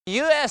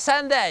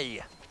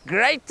USA,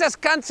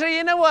 greatest country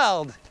in the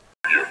world.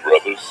 Your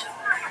brothers?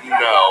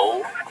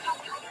 No.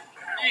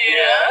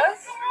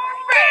 Yes?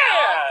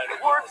 Man,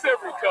 works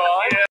every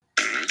time. Yeah.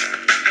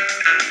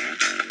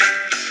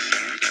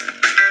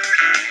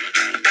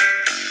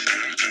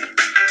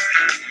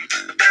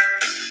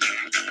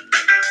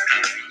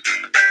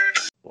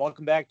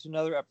 Welcome back to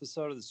another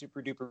episode of the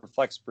Super Duper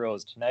Flex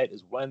Bros. Tonight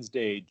is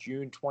Wednesday,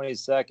 June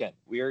 22nd.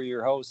 We are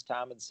your hosts,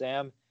 Tom and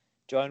Sam.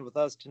 Joined with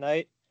us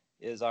tonight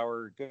is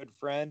our good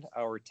friend,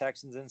 our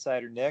Texans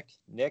insider, Nick.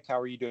 Nick, how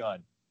are you doing?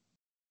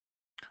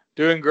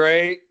 Doing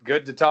great.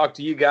 Good to talk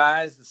to you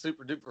guys, the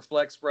Super Duper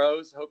Flex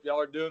Bros. Hope y'all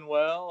are doing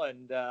well.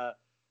 And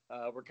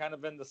we're kind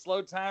of in the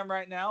slow time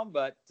right now,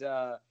 but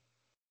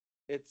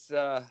it's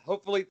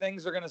hopefully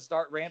things are going to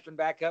start ramping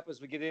back up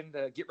as we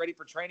get ready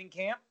for training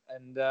camp.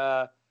 And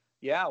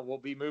yeah, we'll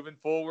be moving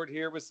forward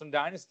here with some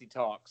dynasty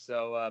talk.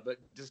 So, but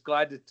just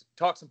glad to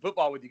talk some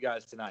football with you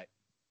guys tonight.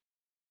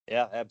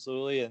 Yeah,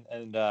 absolutely.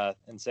 And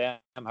Sam,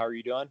 how are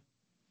you doing?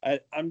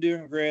 I'm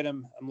doing great.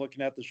 I'm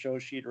looking at the show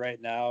sheet right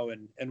now,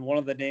 and one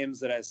of the names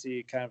that I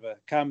see, kind of a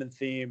common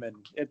theme, and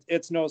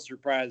it's no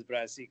surprise, but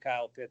I see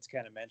Kyle Pitts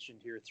kind of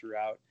mentioned here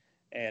throughout.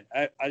 And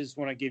I just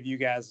want to give you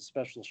guys a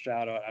special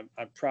shout out.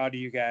 I'm proud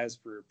of you guys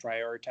for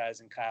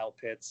prioritizing Kyle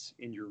Pitts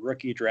in your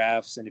rookie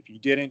drafts. And if you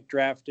didn't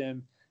draft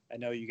him, I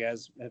know you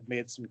guys have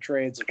made some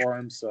trades for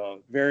him, so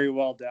very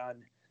well done.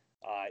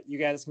 You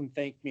guys can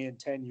thank me in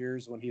 10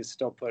 years when he's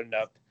still putting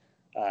up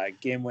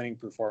game-winning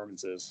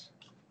performances.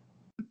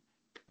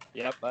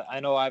 Yep, I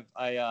know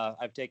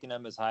I've taken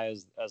him as high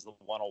as the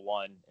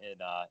 101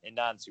 in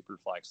non-super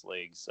flex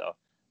leagues. So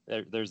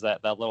there's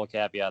that little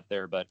caveat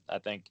there, but I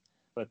think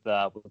with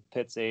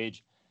Pitt's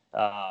age,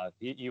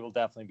 he will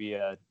definitely be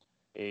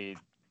a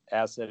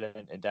asset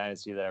in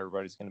dynasty that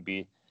everybody's going to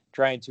be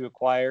trying to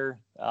acquire.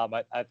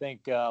 I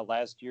think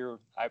last year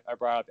I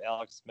brought up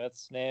Alex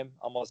Smith's name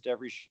almost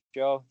every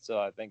show, so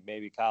I think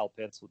maybe Kyle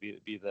Pitts will be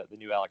the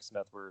new Alex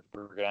Smith. We're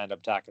going to end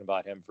up talking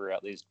about him for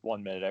at least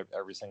 1 minute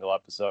every single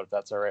episode, if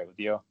that's all right with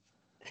you.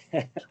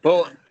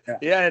 Well,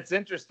 yeah, it's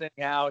interesting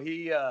how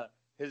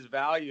his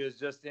value has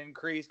just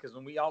increased, because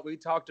when we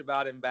talked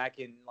about him back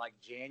in like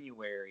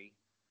January,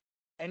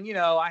 and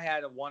I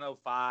had a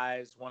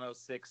 105s,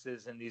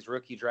 106s in these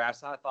rookie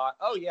drafts. I thought,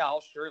 oh yeah,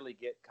 I'll surely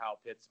get Kyle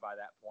Pitts by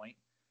that point.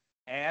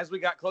 And as we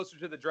got closer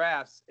to the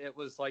drafts, it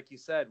was like you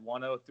said,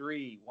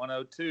 103,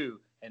 102,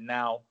 and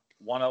now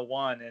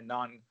 101 and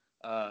non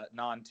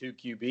 2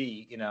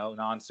 QB,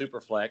 non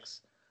super flex.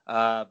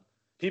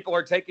 People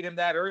are taking him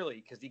that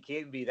early because he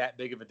can be that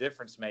big of a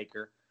difference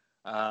maker.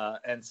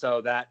 And so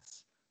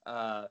that's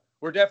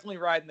we're definitely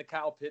riding the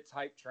Kyle Pitts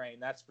hype train,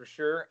 that's for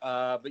sure.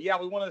 But yeah,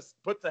 we want to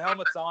put the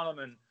helmets on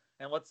him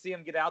and let's see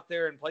him get out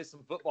there and play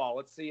some football.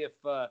 Let's see if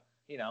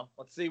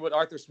let's see what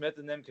Arthur Smith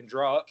and them can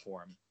draw up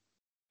for him.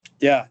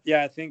 Yeah,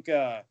 I think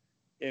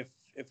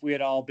if we had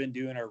all been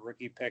doing our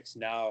rookie picks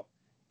now,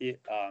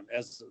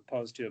 as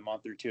opposed to a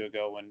month or two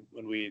ago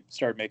when we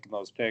started making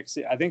those picks,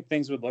 I think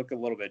things would look a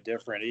little bit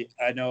different.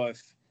 I know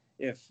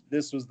if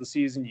this was the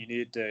season you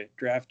needed to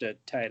draft a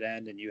tight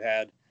end and you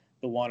had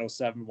the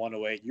 107,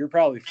 108, you're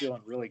probably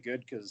feeling really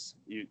good because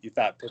you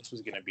thought Pitts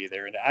was going to be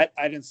there. And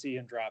I didn't see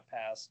him drop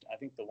past, I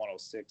think, the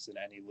 106 in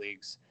any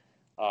leagues.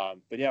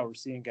 But yeah, we're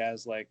seeing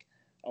guys like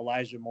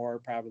Elijah Moore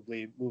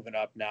probably moving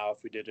up now.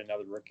 If we did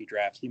another rookie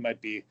draft, he might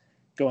be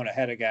going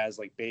ahead of guys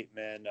like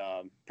Bateman.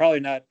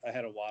 Probably not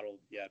ahead of Waddle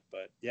yet,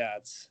 but yeah,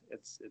 it's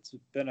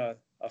been a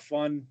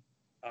fun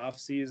off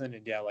season.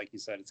 And yeah, like you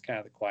said, it's kind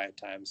of the quiet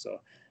time. So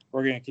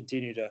we're going to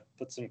continue to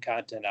put some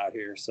content out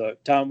here. So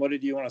Tom, what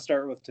did you want to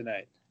start with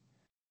tonight?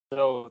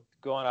 So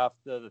going off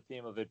the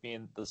theme of it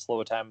being the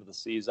slow time of the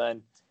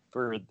season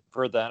for the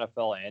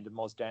NFL and in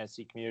most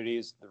dynasty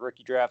communities, the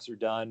rookie drafts are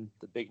done.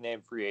 The big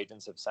name free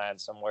agents have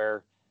signed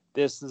somewhere.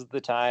 This is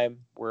the time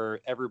where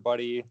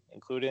everybody,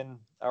 including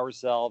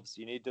ourselves,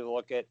 you need to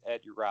look at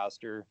your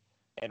roster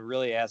and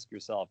really ask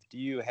yourself, do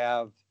you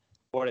have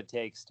what it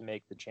takes to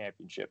make the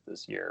championship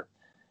this year?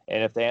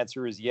 And if the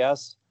answer is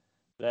yes,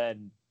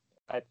 then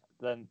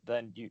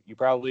you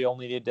probably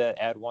only need to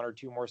add one or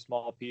two more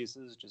small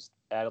pieces, just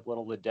add a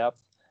little of depth.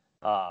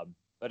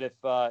 But if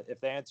the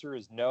answer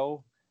is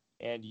no,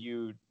 and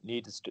you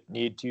need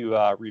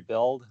to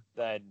rebuild,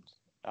 then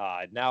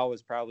now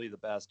is probably the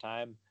best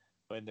time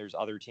when there's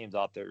other teams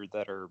out there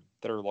that are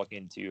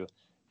looking to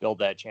build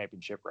that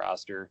championship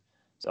roster.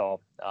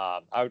 So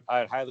I'd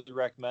highly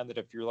recommend that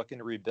if you're looking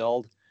to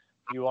rebuild,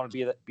 you want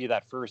to be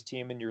that first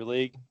team in your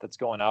league that's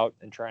going out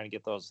and trying to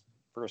get those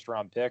first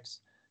round picks.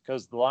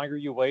 Because the longer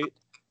you wait,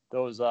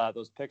 those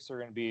picks are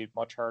going to be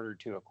much harder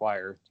to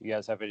acquire. Do you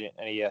guys have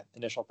any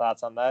initial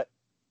thoughts on that?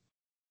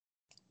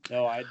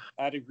 No,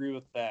 I'd agree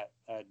with that.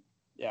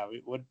 Yeah,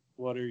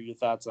 what are your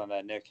thoughts on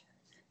that, Nick?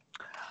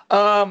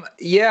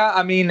 Yeah,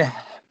 I mean,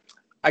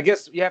 I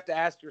guess you have to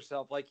ask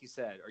yourself, like you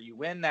said, are you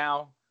win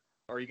now,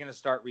 or are you going to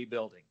start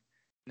rebuilding?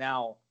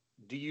 Now,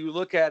 do you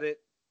look at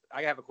it?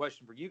 I have a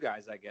question for you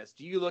guys, I guess.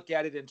 Do you look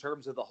at it in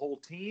terms of the whole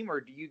team,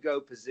 or do you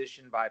go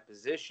position by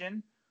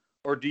position?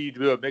 Or do you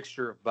do a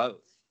mixture of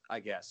both? I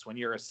guess, when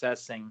you're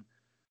assessing,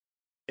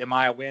 am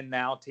I a win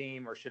now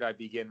team or should I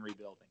begin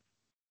rebuilding?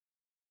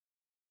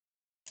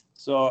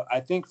 So I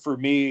think for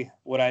me,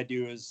 what I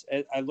do is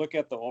I look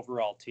at the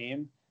overall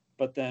team,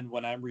 but then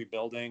when I'm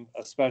rebuilding,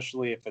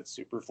 especially if it's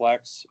super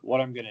flex,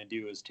 what I'm going to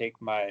do is take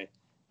my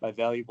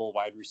valuable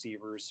wide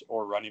receivers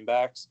or running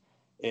backs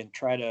and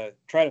try to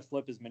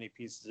flip as many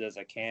pieces as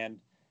I can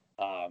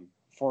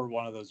for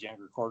one of those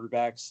younger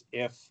quarterbacks,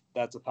 if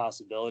that's a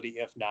possibility.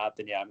 If not,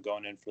 then yeah, I'm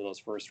going in for those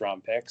first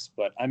round picks.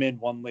 But I'm in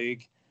one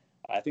league.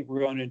 I think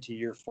we're going into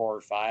year 4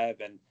 or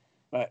 5, and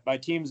my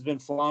team's been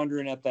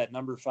floundering at that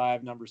number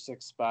 5, number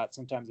 6 spot.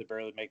 Sometimes I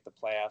barely make the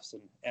playoffs,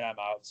 and I'm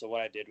out. So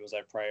what I did was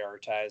I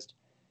prioritized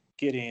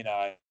getting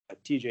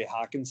TJ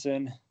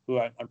Hawkinson, who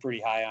I'm pretty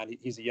high on.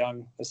 He's a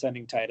young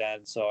ascending tight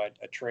end. So I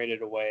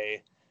traded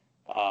away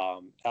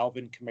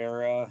Alvin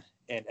Kamara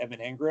and Evan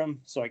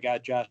Ingram. So I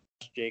got Josh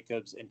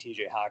Jacobs and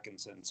TJ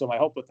Hawkinson. So my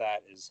hope with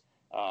that is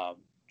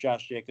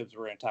Josh Jacobs,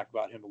 we're going to talk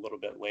about him a little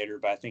bit later,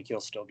 but I think he'll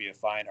still be a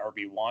fine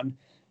RB1.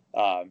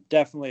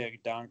 Definitely a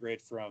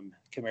downgrade from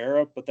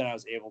Kamara, but then I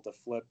was able to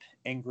flip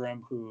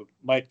Ingram, who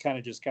might kind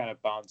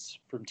of bounce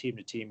from team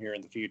to team here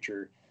in the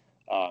future,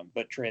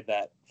 but trade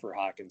that for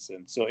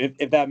Hawkinson. So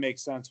if that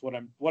makes sense, what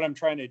I'm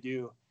trying to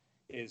do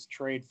is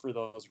trade for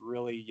those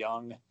really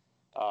young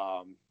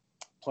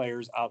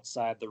players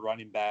outside the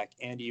running back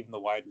and even the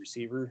wide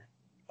receiver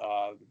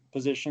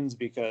positions,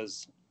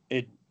 because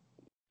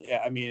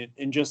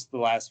in just the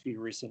last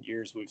few recent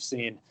years, we've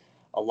seen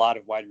a lot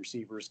of wide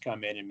receivers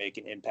come in and make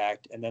an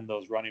impact. And then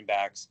those running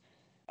backs,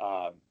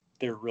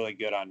 they're really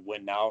good on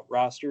win now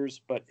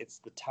rosters, but it's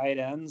the tight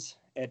ends.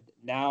 And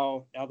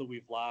now that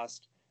we've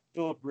lost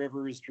Phillip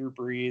Rivers, Drew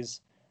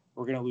Brees,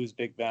 we're going to lose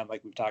Big Ben,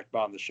 like we've talked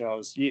about on the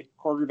shows.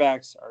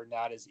 Quarterbacks are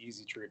not as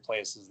easy to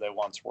replace as they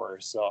once were.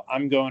 So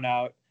I'm going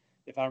out,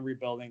 if I'm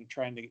rebuilding,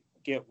 trying to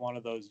get one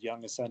of those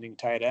young ascending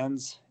tight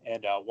ends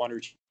and one or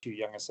two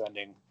young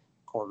ascending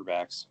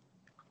quarterbacks.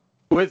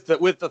 With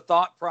the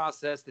thought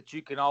process that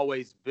you can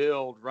always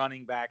build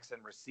running backs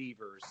and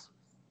receivers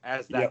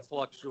as that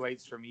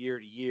fluctuates from year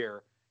to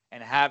year,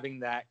 and having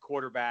the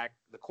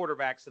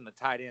quarterbacks and the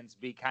tight ends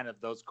be kind of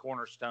those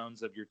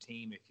cornerstones of your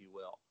team, if you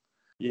will.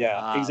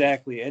 Yeah,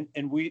 exactly.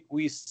 And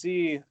we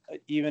see,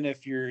 even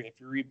if you're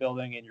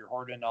rebuilding and you're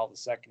hoarding all the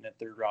second and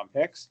third round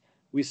picks,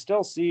 we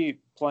still see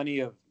plenty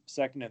of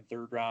second and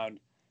third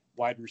round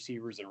wide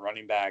receivers and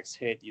running backs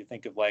hit. You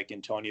think of like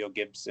Antonio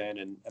Gibson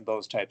and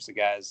those types of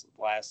guys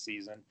last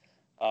season.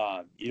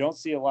 You don't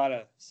see a lot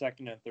of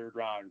second and third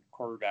round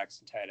quarterbacks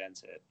and tight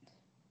ends hit.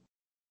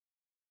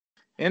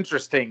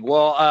 Interesting.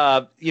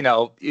 Well,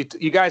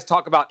 you guys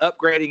talk about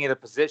upgrading at a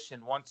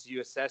position once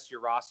you assess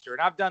your roster.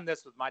 And I've done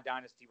this with my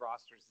dynasty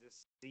rosters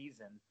this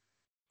season.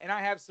 And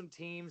I have some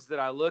teams that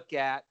I look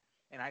at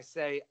and I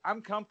say,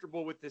 I'm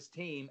comfortable with this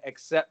team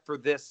except for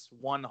this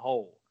one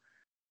hole.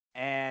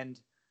 And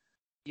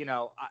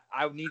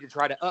I need to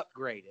try to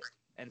upgrade it.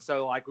 And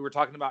so, like we were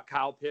talking about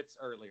Kyle Pitts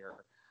earlier,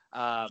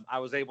 I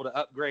was able to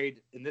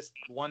upgrade in this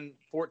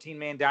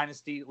 14-man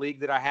dynasty league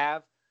that I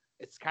have.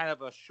 It's kind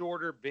of a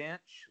shorter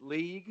bench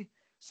league.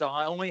 So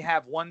I only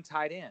have one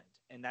tight end,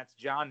 and that's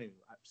Jonnu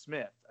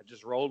Smith. I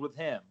just rolled with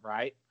him,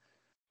 right?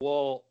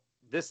 Well,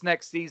 this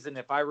next season,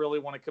 if I really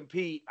want to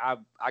compete,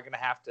 I'm going to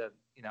have to,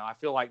 I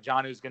feel like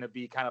Jonnu's going to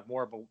be kind of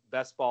more of a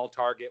best ball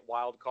target,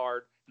 wild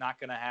card, not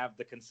going to have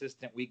the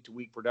consistent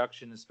week-to-week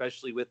production,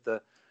 especially with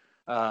the,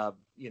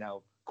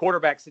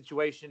 quarterback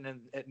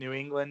situation at New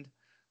England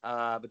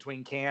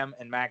between Cam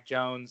and Mac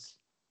Jones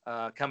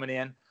coming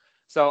in.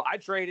 So I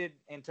traded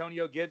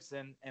Antonio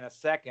Gibson in a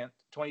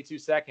 22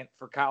 second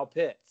for Kyle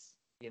Pitts,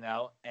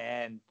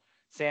 and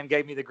Sam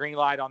gave me the green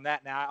light on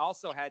that. Now I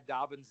also had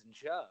Dobbins and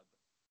Chubb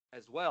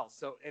as well.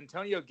 So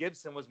Antonio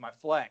Gibson was my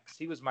flex.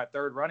 He was my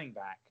third running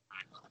back.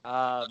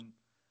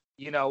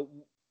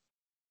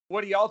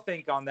 What do y'all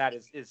think on that?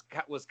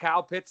 Was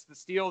Kyle Pitts the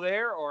steal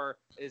there, or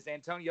is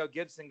Antonio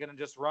Gibson going to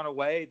just run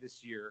away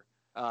this year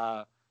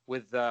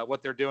with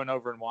what they're doing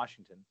over in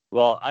Washington?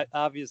 Well,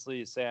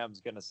 obviously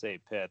Sam's going to say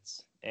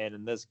Pitts, and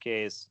in this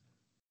case,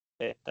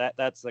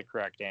 that's the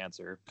correct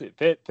answer.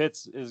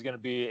 Pitts is going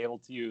to be able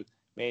to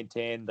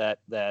maintain that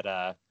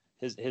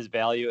his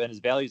value, and his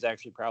value is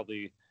actually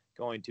probably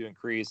going to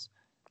increase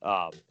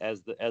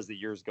as the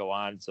years go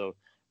on. So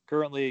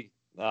currently,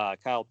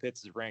 Kyle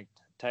Pitts is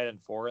ranked tight end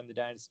 4 in the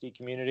dynasty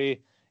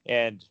community,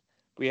 and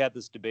we had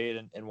this debate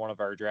in one of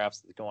our drafts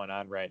that's going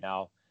on right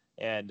now.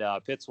 And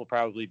Pitts will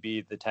probably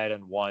be the tight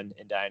end 1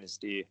 in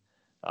dynasty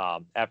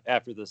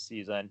after this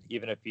season,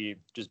 even if he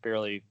just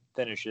barely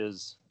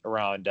finishes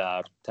around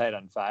tight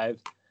end 5.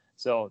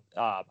 So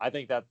I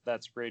think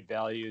that's great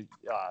value.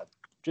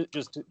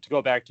 Just to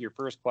go back to your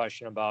first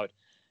question about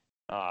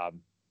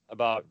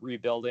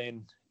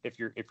rebuilding, if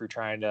you're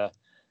trying to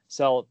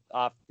sell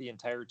off the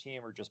entire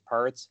team or just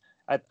parts,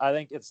 I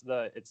think it's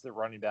the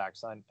running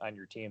backs on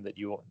your team that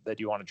you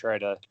want to try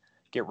to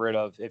get rid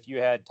of. If you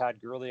had Todd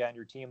Gurley on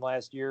your team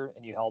last year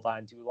and you held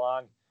on too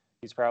long,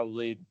 he's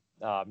probably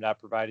not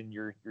providing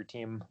your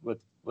team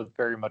with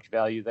very much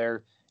value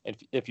there.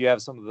 if you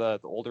have some of the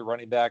older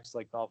running backs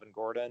like Melvin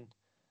Gordon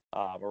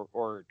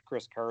or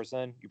Chris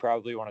Carson, you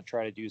probably want to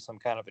try to do some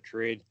kind of a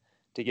trade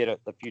to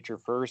get the future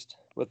first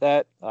with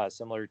that,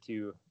 similar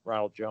to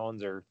Ronald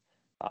Jones or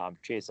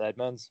Chase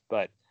Edmonds.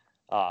 But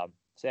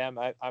Sam,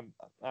 I'm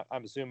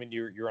assuming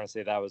you're going to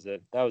say that was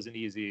an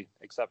easy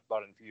accept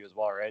button for you as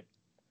well, right?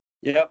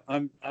 Yep,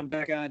 I'm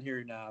back on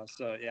here now.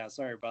 So yeah,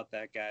 sorry about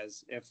that,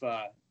 guys. If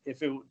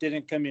it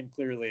didn't come in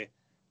clearly,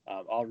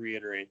 I'll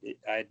reiterate.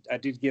 I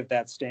did give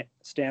that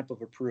stamp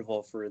of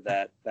approval for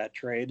that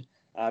trade,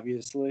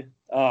 obviously.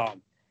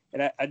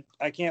 And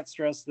I can't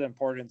stress the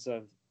importance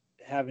of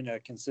having a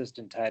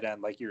consistent tight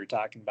end like you were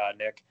talking about,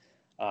 Nick.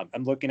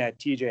 I'm looking at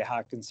TJ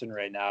Hawkinson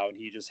right now, and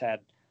he just had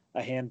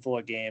a handful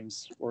of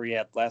games where he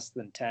had less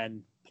than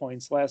 10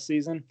 points last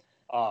season.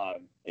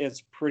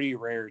 It's pretty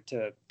rare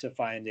to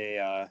find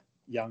a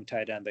young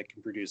tight end that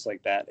can produce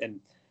like that. And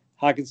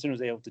Hawkinson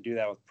was able to do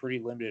that with pretty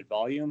limited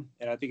volume.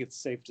 And I think it's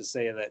safe to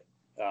say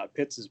that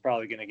Pitts is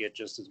probably going to get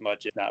just as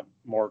much, if not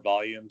more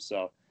volume.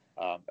 So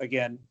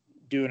again,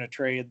 doing a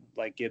trade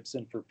like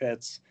Gibson for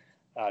Pitts,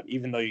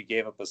 even though you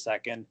gave up a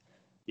second,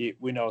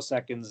 we know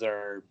seconds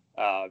are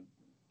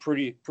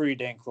pretty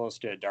dang close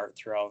to a dart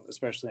throw,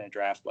 especially in a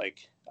draft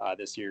like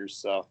this year.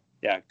 So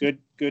yeah,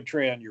 good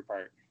trade on your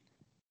part.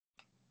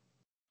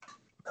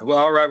 Well,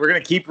 all right, we're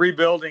going to keep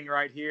rebuilding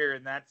right here,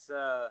 and that's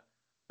the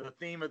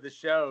theme of the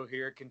show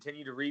here.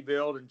 Continue to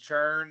rebuild and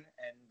churn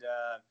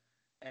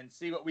and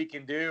see what we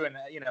can do. And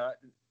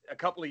a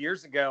couple of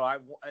years ago,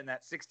 in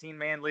that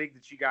 16-man league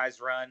that you guys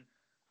run,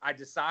 I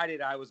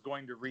decided I was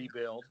going to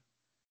rebuild,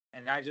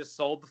 and I just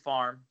sold the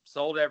farm,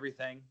 sold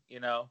everything,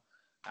 and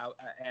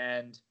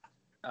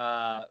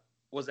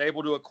was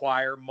able to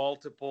acquire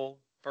multiple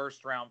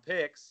first-round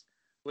picks,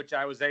 which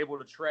I was able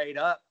to trade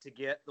up to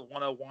get the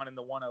 101 and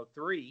the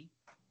 103.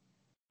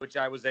 Which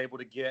I was able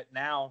to get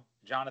now,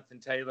 Jonathan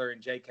Taylor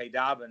and J.K.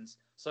 Dobbins.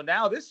 So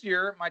now this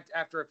year,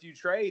 after a few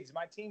trades,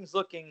 my team's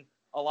looking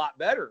a lot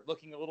better,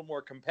 looking a little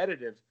more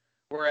competitive.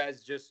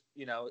 Whereas just,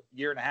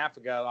 year and a half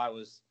ago, I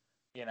was,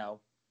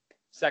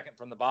 second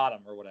from the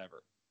bottom or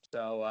whatever.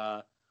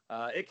 So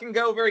it can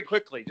go very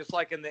quickly, just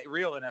like in the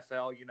real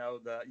NFL, you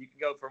can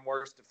go from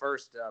worst to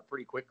first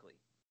pretty quickly.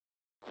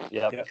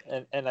 Yeah.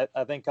 And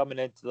I think coming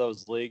into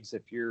those leagues,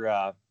 if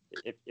you're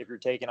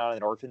taking on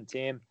an orphan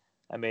team,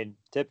 I mean,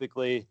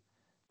 typically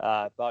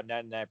about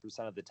 99%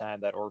 of the time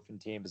that orphan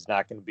team is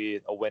not going to be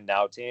a win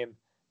now team.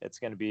 It's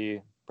going to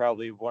be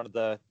probably one of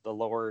the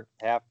lower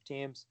half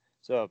teams.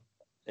 So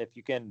if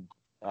you can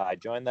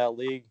join that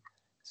league,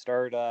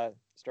 start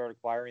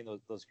acquiring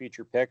those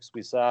future picks.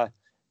 We saw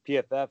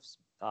PFF's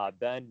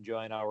Ben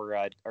join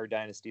our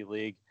dynasty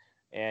league,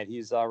 and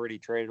he's already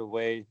traded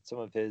away some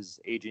of his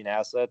aging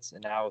assets,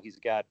 and now he's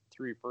got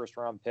 3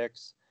 first-round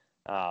picks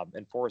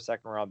and 4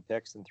 second-round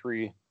picks and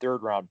 3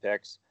 third-round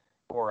picks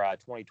for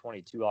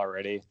 2022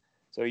 already.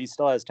 So he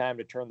still has time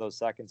to turn those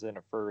seconds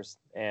into first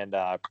and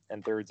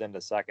thirds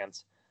into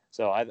seconds.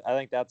 So I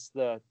think that's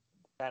the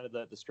kind of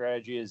the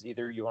strategy is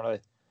either you want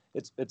to,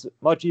 it's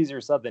much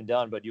easier said than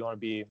done, but you want to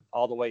be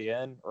all the way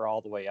in or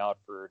all the way out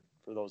for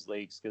those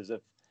leagues. Because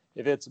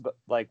if it's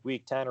like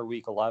week 10 or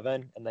week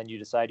 11, and then you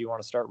decide you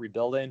want to start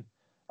rebuilding,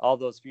 all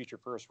those future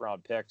first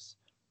round picks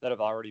that have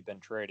already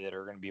been traded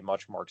are going to be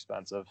much more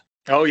expensive.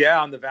 Oh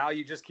yeah. And the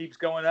value just keeps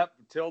going up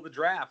until the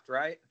draft,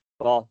 right?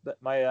 Well,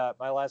 my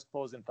last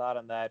closing thought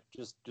on that,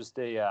 just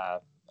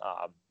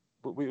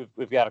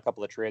we've got a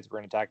couple of trades we're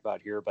going to talk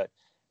about here, but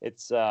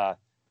it's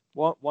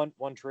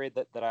one trade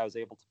that I was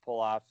able to pull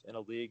off in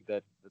a league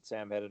that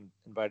Sam had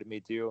invited me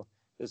to.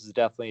 This is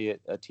definitely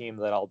a team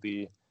that I'll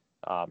be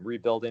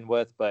rebuilding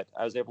with, but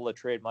I was able to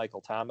trade Michael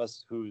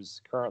Thomas,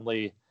 who's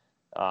currently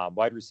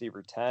wide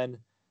receiver 10,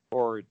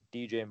 for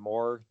DJ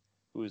Moore,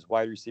 who's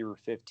wide receiver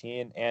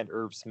 15, and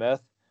Irv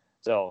Smith.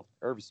 So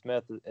Irv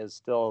Smith is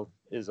still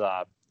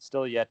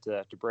yet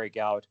to break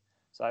out.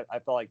 So I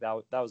felt like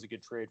that was a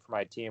good trade for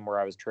my team, where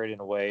I was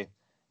trading away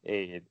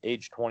a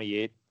age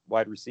 28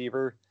 wide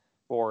receiver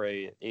for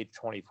a age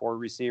 24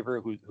 receiver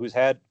who's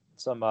had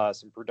some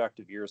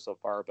productive years so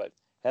far, but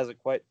hasn't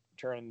quite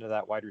turned into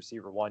that wide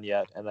receiver one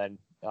yet. And then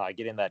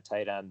getting that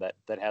tight end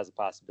that has a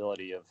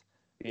possibility of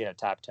being a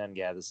top 10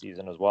 guy this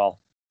season as well.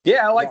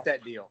 Yeah, I like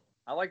that deal.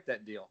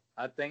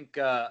 I think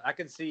I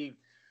can see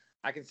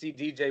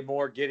DJ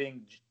Moore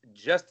getting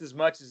just as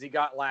much as he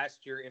got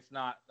last year, if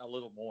not a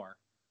little more,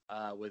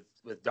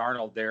 with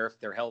Darnold there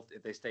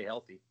if they stay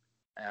healthy.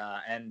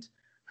 And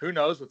who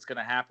knows what's going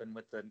to happen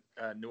with the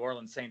New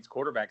Orleans Saints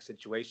quarterback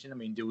situation? I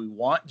mean, do we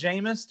want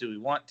Jameis? Do we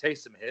want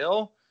Taysom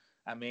Hill?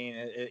 I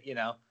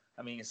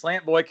mean,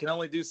 Slant Boy can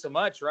only do so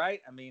much,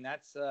 right? I mean,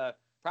 that's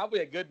probably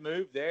a good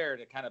move there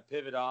to kind of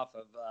pivot off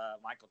of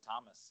Michael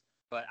Thomas.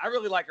 But I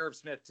really like Irv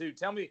Smith too.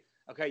 Tell me,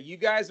 okay, you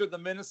guys are the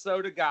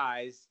Minnesota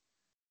guys.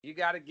 You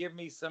got to give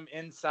me some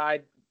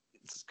inside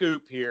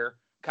scoop here.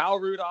 Kyle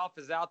Rudolph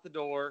is out the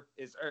door.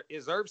 Is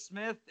Irv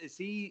Smith? Is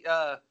he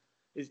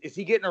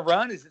getting a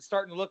run? Is it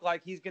starting to look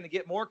like he's going to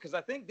get more? Because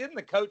I think didn't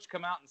the coach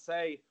come out and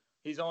say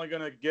he's only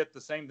going to get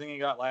the same thing he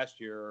got last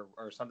year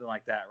or something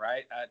like that,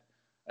 right?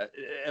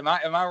 Am I?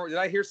 Did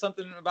I hear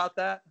something about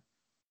that?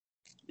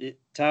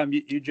 Tom,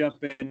 you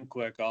jump in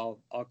quick. I'll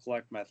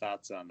collect my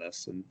thoughts on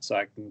this, and so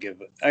I can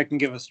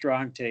give a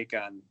strong take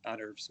on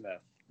Irv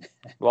Smith.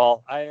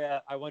 Well,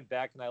 I went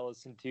back and I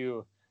listened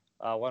to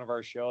one of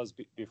our shows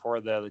before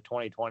the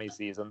 2020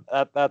 season.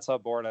 That's how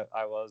bored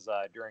I was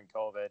during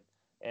COVID,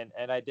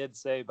 and I did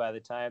say by the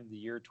time the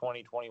year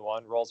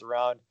 2021 rolls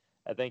around,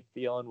 I think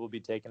Thielen will be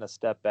taking a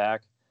step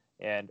back,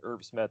 and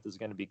Irv Smith is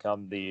going to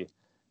become the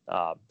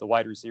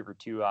wide receiver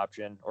 2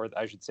 option, or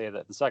I should say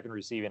that the second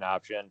receiving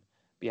option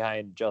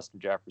behind Justin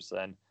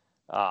Jefferson.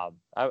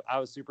 I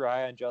was super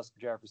high on Justin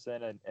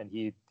Jefferson, and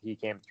he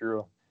came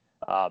through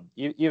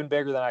even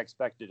bigger than I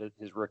expected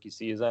his rookie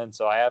season.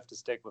 So I have to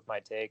stick with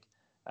my take.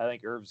 I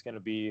think Irv's going to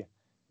be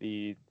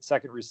the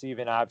second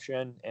receiving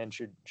option and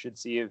should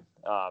see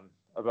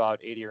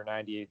about 80 or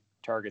 90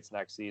 targets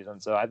next season.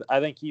 So I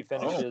think he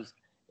finishes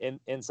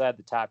inside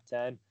the top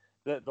 10.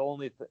 The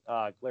only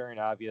glaring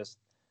obvious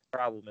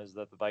problem is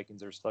that the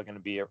Vikings are still going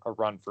to be a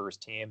run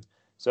first team.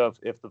 So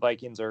if the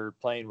Vikings are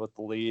playing with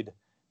the lead,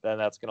 then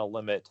that's going to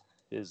limit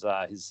his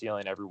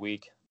ceiling every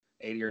week.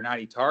 80 or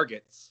 90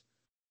 targets.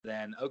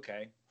 Then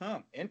okay,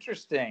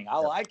 interesting. I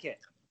like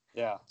it.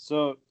 Yeah.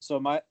 So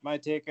my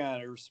take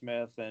on Irv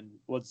Smith and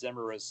what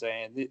Zimmer was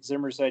saying.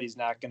 Zimmer said he's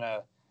not going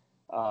to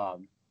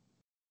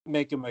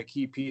make him a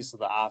key piece of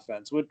the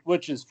offense,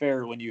 which is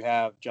fair when you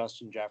have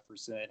Justin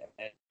Jefferson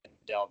and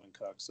Dalvin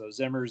Cook. So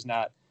Zimmer's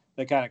not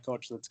the kind of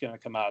coach that's going to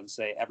come out and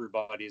say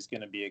everybody's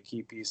going to be a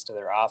key piece to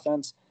their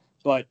offense.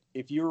 But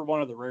if you were one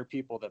of the rare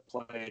people that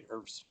played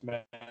Irv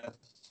Smith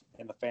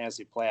in the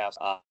fantasy playoffs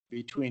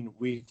between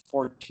week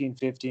 14,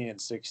 15,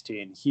 and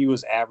 16, he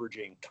was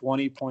averaging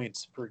 20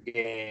 points per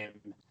game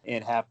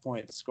in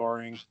half-point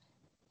scoring.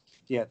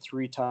 He had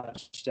 3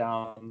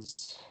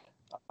 touchdowns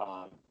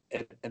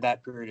in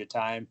that period of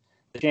time.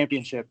 The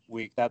championship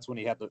week, that's when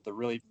he had the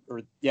really –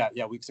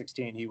 week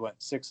 16, he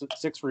went 6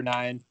 for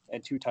 9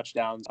 and 2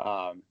 touchdowns.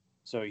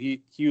 So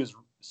he was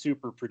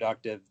super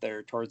productive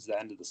there towards the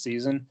end of the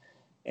season.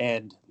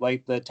 And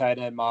like the tight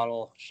end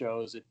model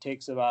shows, it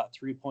takes about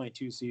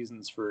 3.2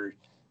 seasons for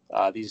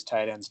these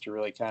tight ends to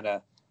really kind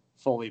of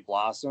fully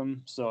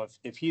blossom. So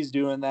if he's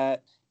doing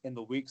that in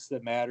the weeks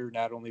that matter,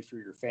 not only for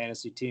your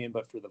fantasy team,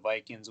 but for the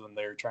Vikings when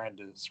they're trying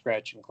to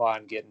scratch and claw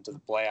and get into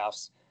the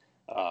playoffs,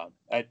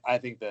 I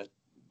think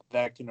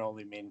that can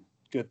only mean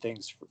good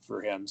things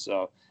for him.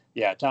 So,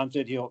 yeah, Tom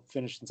said he'll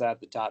finish inside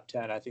the top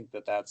 10. I think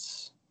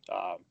that's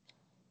I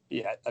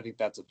think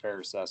that's a fair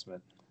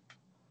assessment.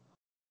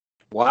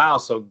 Wow,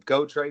 so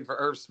go trade for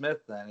Irv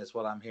Smith then is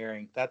what I'm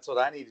hearing. That's what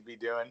I need to be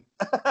doing.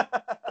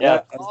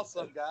 Yeah, that's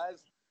awesome, guys.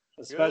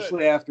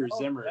 Especially after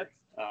Zimmer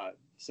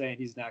saying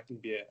he's not going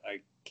to be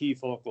a key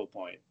focal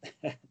point.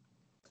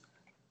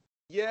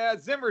 Yeah,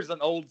 Zimmer's an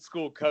old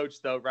school coach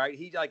though, right?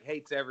 He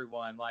hates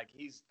everyone. Like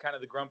he's kind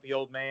of the grumpy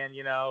old man,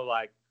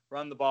 like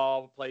run the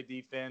ball, play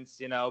defense,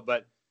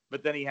 but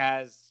then he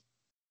has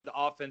the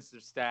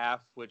offensive staff,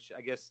 which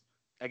I guess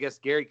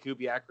Gary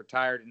Kubiak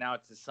retired and now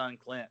it's his son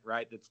Clint,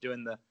 right? That's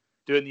doing the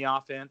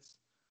offense.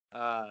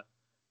 So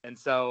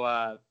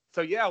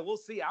yeah, we'll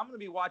see. I'm going to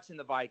be watching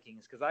the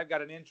Vikings because I've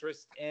got an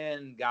interest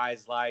in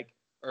guys like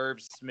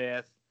Irv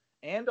Smith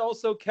and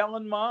also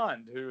Kellen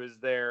Mond, who is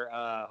there.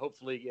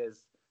 Hopefully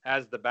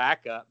as the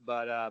backup,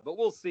 but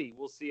we'll see.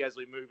 We'll see as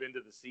we move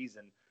into the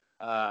season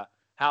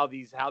how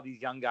these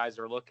young guys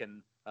are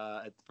looking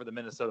for the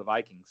Minnesota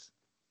Vikings.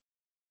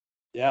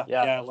 Yeah,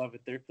 I love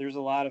it. There's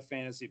a lot of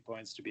fantasy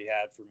points to be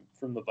had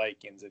from the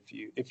Vikings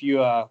if you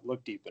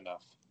look deep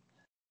enough.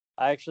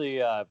 I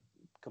actually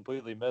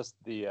completely missed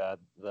the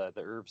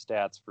Irv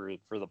stats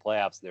for the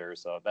playoffs there,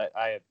 so that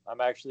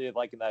I'm actually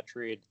liking that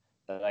trade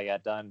that I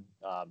got done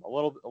a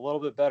little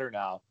bit better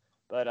now.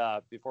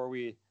 But before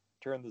we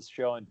turn this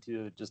show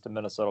into just a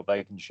Minnesota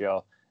Vikings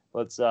show,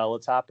 let's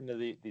hop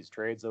into these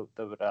trades that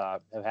would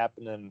have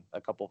happened in a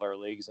couple of our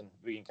leagues, and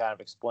we can kind of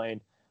explain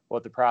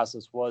what the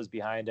process was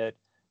behind it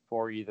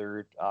for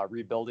either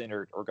rebuilding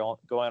or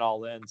going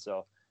all in.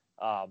 So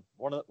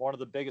one of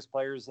the biggest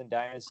players in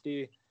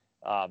Dynasty,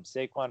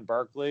 Saquon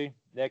Barkley.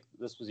 Nick,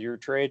 this was your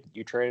trade.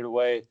 You traded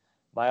away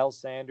Miles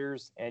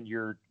Sanders and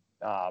your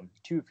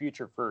 2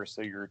 future firsts,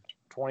 so your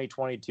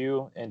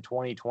 2022 and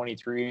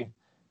 2023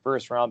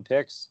 first round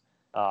picks,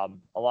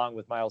 along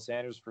with Miles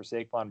Sanders for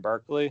Saquon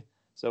Barkley.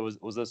 So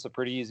was this a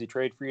pretty easy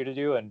trade for you to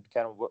do? And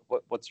kind of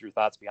what's your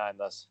thoughts behind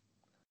this?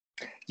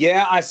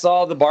 Yeah, I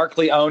saw the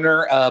Barkley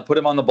owner put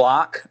him on the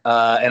block,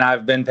 and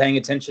I've been paying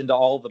attention to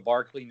all the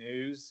Barkley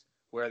news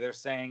where they're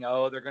saying,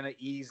 they're going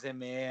to ease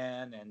him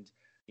in, and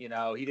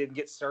he didn't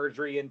get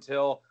surgery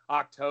until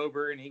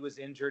October, and he was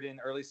injured in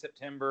early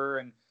September,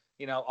 and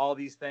all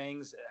these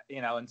things,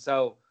 and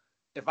so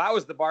if I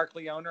was the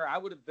Barkley owner, I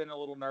would have been a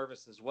little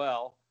nervous as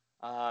well.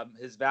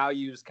 His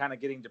value is kind of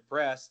getting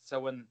depressed.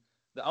 So when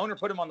the owner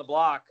put him on the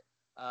block,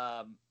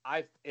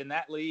 in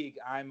that league,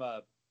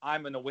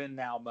 I'm in a win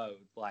now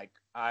mode. Like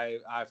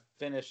I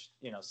finished,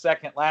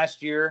 second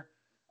last year.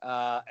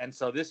 And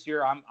so this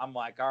year I'm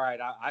like, all right,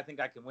 I think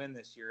I can win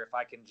this year if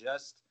I can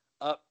just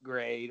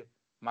upgrade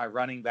my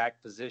running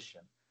back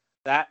position.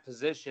 That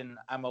position,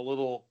 I'm a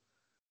little,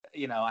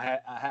 I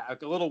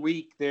had a little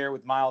weak there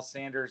with Miles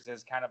Sanders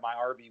as kind of my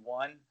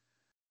RB1.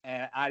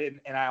 And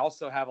I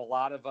also have a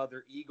lot of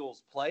other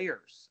Eagles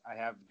players. I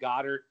have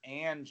Goddard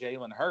and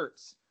Jalen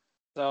Hurts.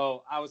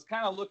 So I was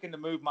kind of looking to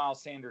move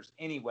Miles Sanders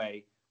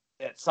anyway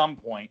at some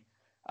point.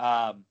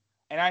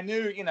 And I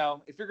knew,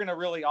 if you're going to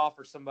really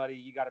offer somebody,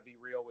 you got to be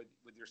real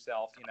with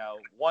yourself.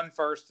 1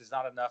 first is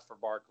not enough for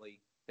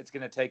Barkley. It's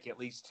going to take at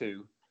least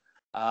 2.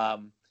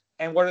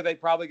 And what are they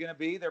probably going to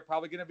be? They're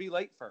probably going to be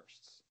late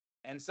firsts.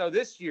 And so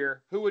this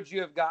year, who would you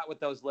have got with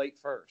those late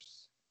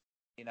firsts?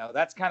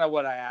 That's kind of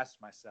what I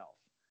asked myself.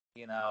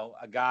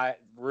 A guy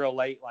real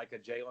late like a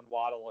Jalen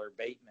Waddle or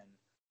Bateman,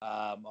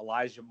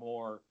 Elijah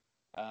Moore.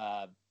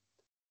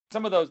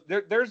 Some of those,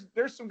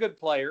 there's some good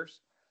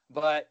players,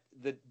 but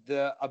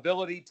the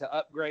ability to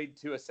upgrade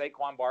to a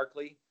Saquon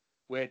Barkley,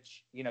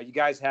 which, you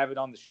guys have it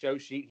on the show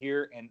sheet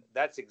here, and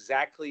that's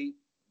exactly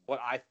what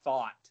I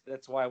thought.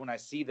 That's why when I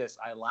see this,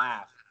 I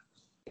laugh.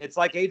 It's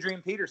like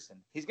Adrian Peterson.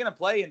 He's going to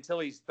play until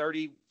he's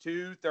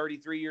 32,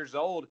 33 years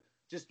old,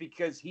 just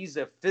because he's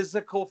a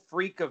physical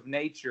freak of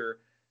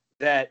nature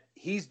that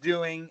he's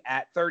doing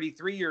at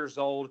 33 years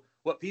old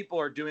what people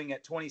are doing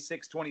at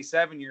 26,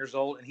 27 years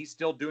old, and he's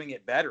still doing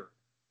it better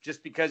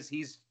just because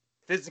he's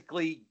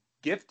physically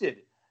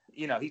gifted.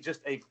 He's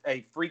just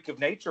a freak of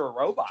nature, a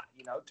robot,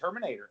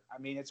 Terminator. I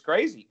mean, it's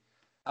crazy.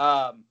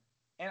 And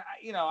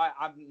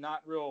I'm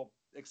not real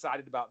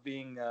excited about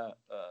being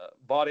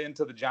bought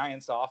into the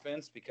Giants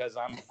offense because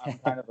I'm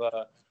kind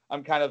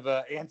of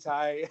a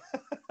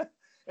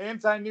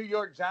anti New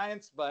York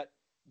Giants, but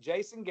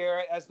Jason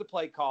Garrett as the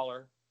play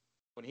caller,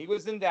 when he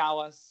was in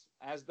Dallas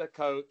as the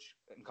coach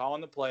and calling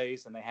the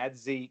plays, and they had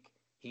Zeke,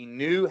 he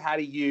knew how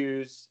to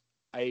use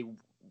a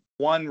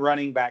one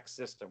running back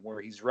system where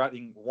he's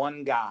running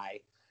one guy.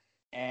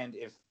 And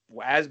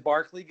as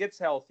Barkley gets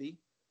healthy,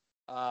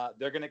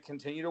 they're going to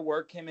continue to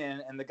work him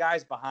in, and the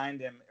guys behind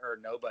him are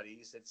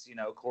nobodies. It's,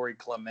 Corey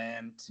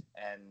Clement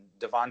and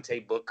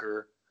Devontae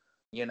Booker,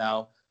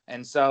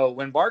 And so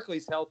when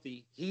Barkley's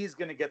healthy, he's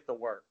going to get the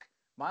work.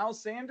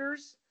 Miles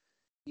Sanders,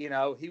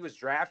 he was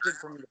drafted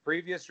from the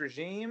previous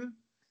regime.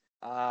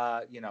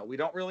 We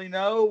don't really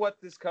know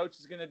what this coach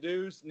is going to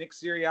do. Nick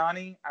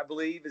Sirianni, I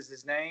believe, is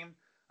his name.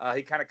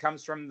 He kind of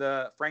comes from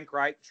the Frank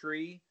Reich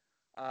tree.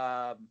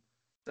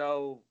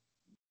 So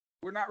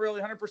we're not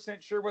really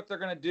 100% sure what they're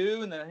going to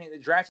do. And then they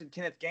drafted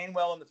Kenneth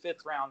Gainwell in the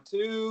 5th round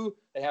too.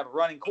 They have a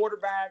running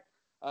quarterback.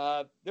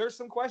 There's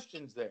some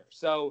questions there.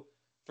 So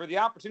for the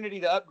opportunity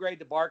to upgrade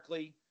to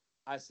Barkley,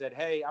 I said,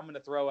 hey, I'm going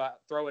to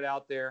throw it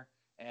out there.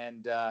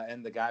 And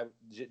the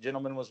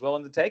gentleman was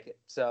willing to take it.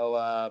 So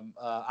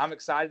I'm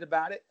excited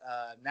about it.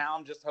 Now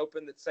I'm just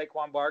hoping that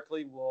Saquon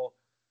Barkley will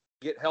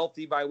get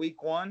healthy by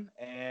week 1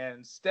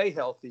 and stay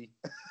healthy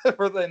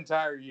for the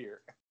entire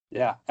year.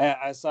 Yeah,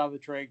 I saw the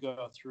trade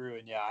go through,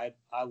 and yeah,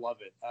 I love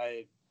it.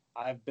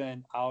 I've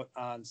been out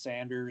on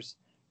Sanders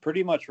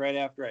pretty much right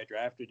after I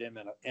drafted him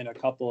in a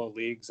couple of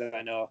leagues, and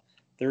I know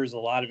there's a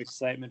lot of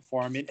excitement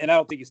for him. And I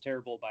don't think he's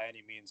terrible by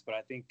any means, but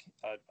I think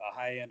a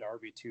high-end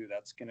RB2,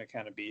 that's going to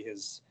kind of be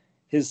his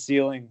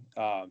ceiling,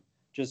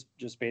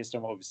 just based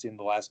on what we've seen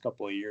the last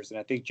couple of years. And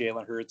I think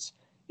Jalen Hurts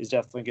is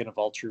definitely going to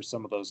vulture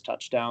some of those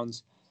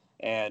touchdowns.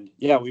 And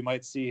yeah, we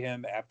might see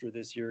him after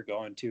this year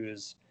going to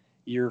his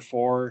year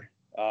 4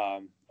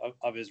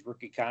 of his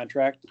rookie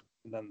contract.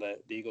 And then the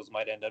Eagles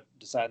might end up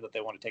deciding that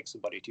they want to take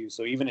somebody too.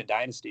 So even in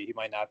Dynasty, he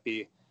might not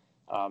be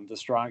the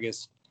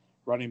strongest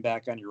running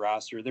back on your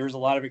roster. There's a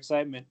lot of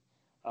excitement,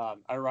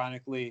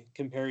 ironically,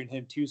 comparing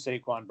him to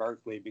Saquon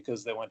Barkley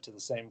because they went to the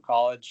same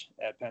college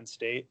at Penn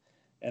State.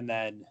 And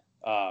then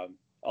a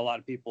lot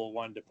of people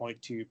wanted to point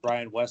to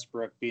Brian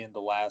Westbrook being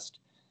the last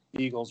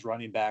Eagles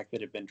running back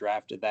that had been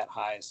drafted that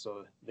high.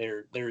 So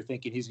they're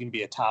thinking he's going to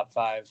be a top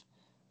 5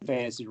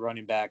 fantasy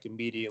running back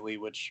immediately,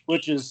 which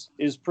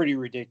is pretty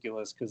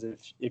ridiculous because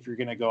if you're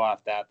going to go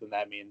off that, then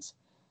that means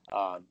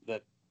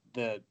that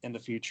in the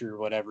future,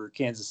 whatever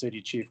Kansas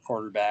City Chief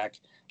quarterback,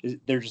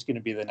 they're just going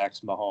to be the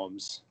next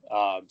Mahomes.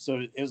 So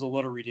it was a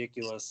little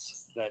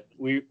ridiculous that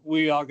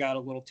we all got a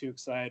little too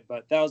excited,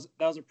 but that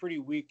was a pretty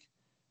weak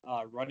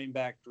running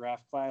back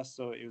draft class,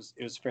 so it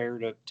was fair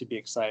to be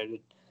excited.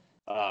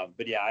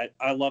 But yeah,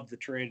 I love the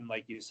trade, and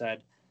like you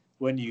said,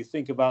 when you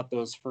think about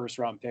those first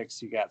round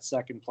picks, you got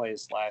second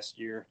place last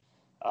year.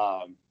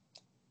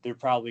 They're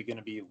probably going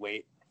to be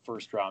late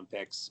first round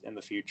picks in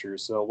the future.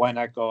 So why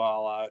not go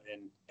all out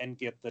and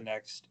get the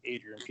next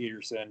Adrian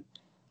Peterson,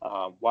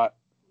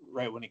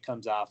 right when he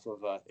comes off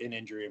of an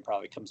injury and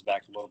probably comes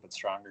back a little bit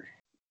stronger.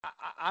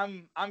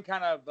 I'm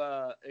kind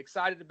of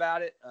excited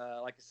about it.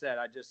 Like I said,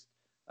 I just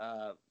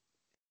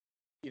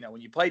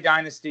when you play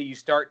Dynasty, you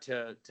start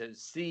to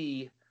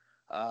see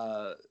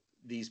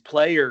these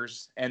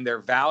players and their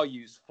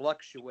values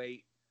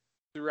fluctuate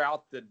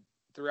throughout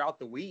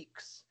the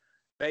weeks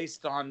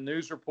based on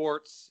news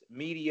reports,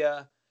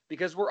 media,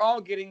 because we're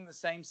all getting the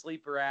same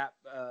sleeper app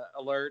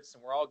alerts,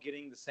 and we're all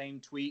getting the same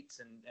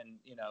tweets and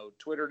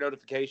Twitter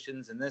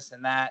notifications and this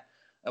and that,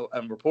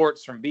 and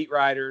reports from beat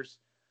writers.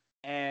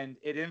 and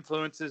it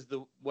influences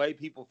the way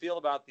people feel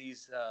about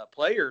these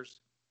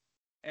players.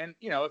 And,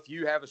 if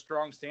you have a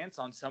strong stance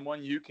on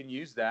someone, you can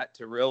use that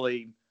to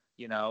really,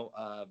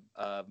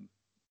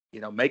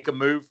 make a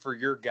move for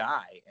your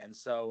guy. And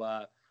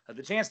so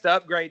the chance to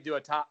upgrade to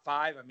a top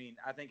 5, I mean,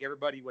 I think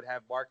everybody would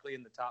have Barkley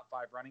in the top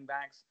 5 running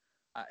backs.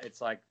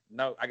 It's like,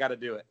 no, I got to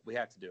do it. We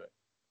have to do it.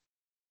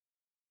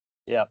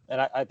 Yeah,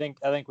 and I think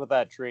with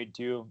that trade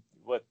too,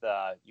 with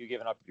you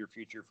giving up your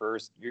future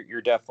first,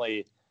 you're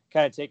definitely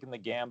kind of taking the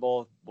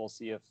gamble. We'll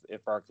see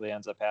if Barkley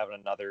ends up having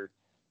another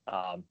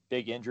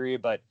big injury,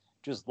 but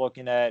just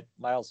looking at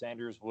Miles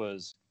Sanders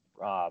was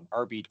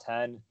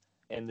RB10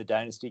 in the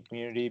dynasty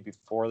community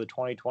before the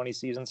 2020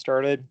 season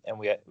started, and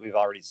we've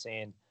already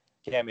seen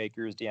Cam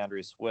Akers,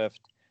 DeAndre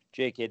Swift,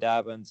 J.K.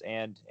 Dobbins,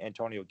 and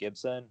Antonio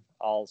Gibson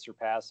all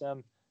surpass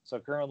him. So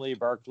currently,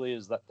 Barkley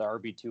is the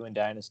RB2 in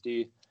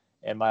dynasty,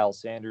 and Miles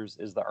Sanders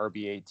is the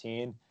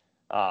RB18.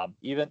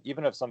 Even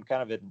if some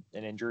kind of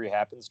an injury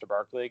happens to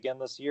Barkley again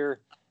this year,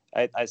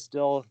 I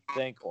still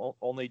think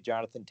only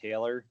Jonathan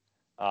Taylor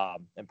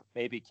and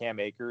maybe Cam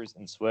Akers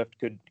and Swift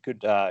could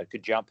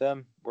jump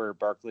him, where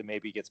Barkley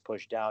maybe gets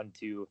pushed down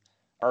to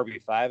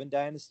RB5 in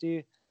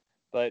dynasty.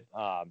 But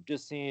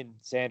just seeing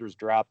Sanders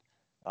drop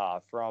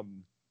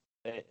from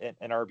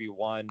an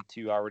RB1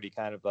 to already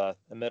kind of a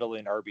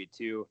middling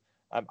RB2,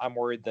 I'm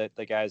worried that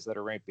the guys that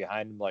are ranked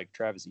behind him, like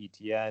Travis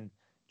Etienne,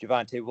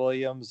 Javonte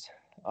Williams,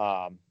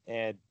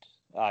 and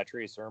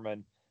Trey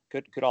Sermon,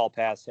 could all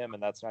pass him,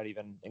 and that's not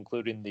even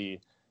including the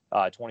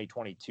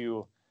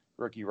 2022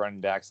 rookie running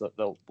backs that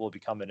will be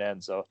coming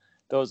in. So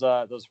those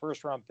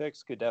first round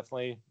picks could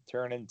definitely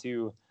turn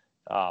into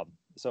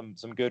some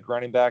good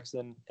running backs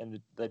in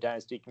the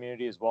dynasty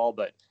community as well.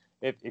 But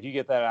if you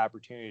get that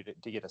opportunity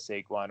to get a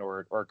Saquon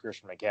or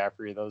Christian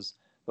McCaffrey,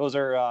 those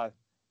are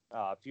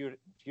few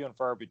and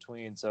far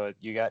between. So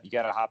you got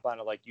to hop on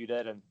it like you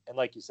did, and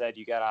like you said,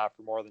 you got to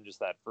offer more than just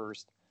that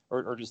first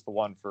or just the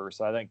one first.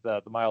 So I think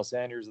the Miles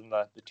Sanders and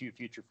the 2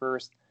 future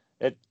first,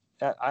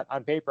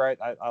 on paper,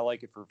 I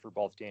like it for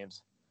both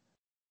teams.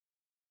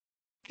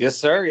 Yes,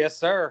 sir. Yes,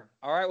 sir.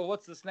 All right. Well,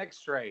 what's this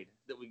next trade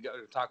that we go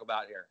to talk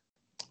about here?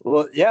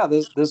 Well, yeah,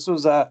 this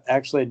was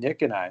actually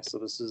Nick and I. So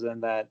this is in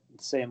that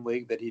same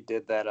league that he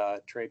did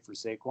that trade for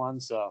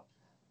Saquon. So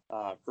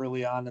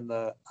early on in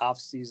the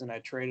offseason, I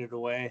traded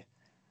away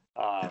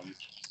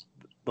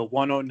the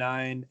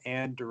 109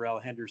 and Darrell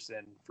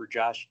Henderson for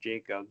Josh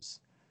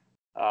Jacobs.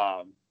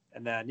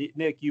 And then,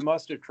 Nick, you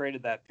must have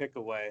traded that pick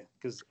away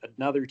because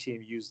another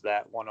team used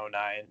that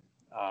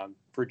 109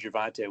 for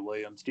Javonte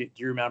Williams. Do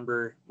you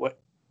remember what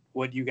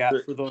you got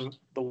for the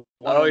 109?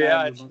 Oh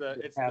yeah, it's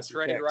the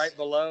trade right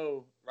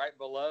below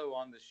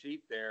on the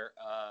sheet there.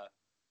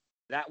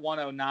 That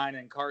 109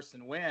 and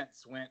Carson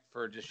Wentz went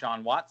for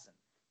Deshaun Watson.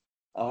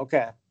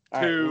 Okay.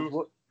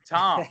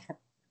 Tom.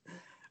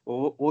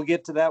 We'll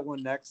get to that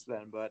one next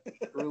then. But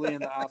early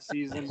in the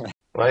offseason,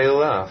 Why you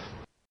laugh?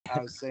 I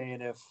was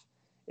saying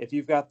if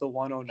you've got the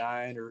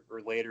 109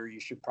 or later,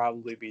 you should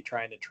probably be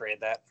trying to trade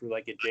that for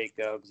like a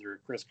Jacobs or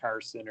Chris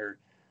Carson or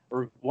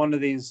one of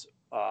these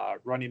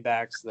running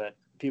backs that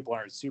people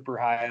aren't super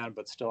high on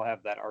but still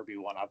have that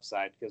RB1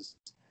 upside, because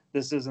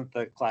this isn't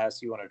the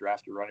class you want to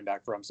draft your running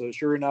back from. So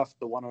sure enough,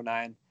 the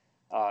 109,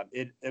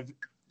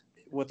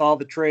 with all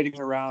the trading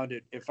around,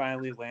 it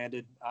finally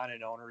landed on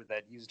an owner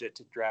that used it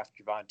to draft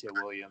Javonte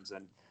Williams,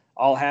 and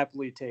I'll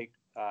happily take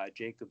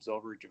Jacobs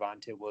over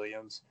Javonte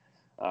Williams.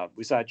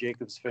 We saw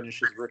Jacobs finish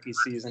his rookie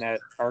season at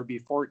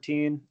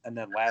RB14 and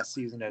then last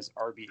season as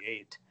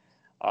RB8.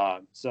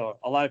 So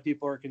a lot of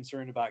people are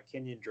concerned about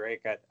Kenyon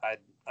Drake.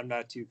 I'm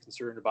not too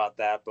concerned about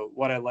that. But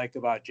what I like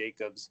about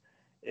Jacobs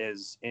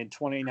is in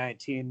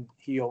 2019,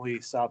 he only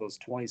saw those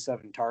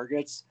 27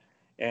 targets.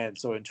 And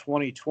so in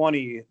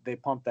 2020, they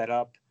pumped that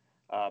up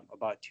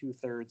about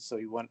 2/3. So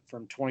he went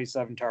from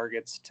 27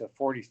 targets to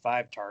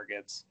 45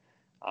 targets.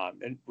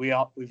 And we've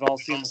all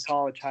seen the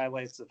college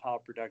highlights of how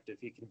productive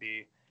he can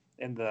be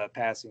in the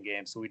passing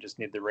game. So we just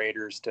need the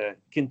Raiders to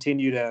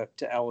continue to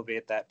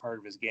elevate that part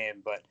of his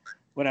game. But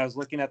when I was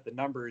looking at the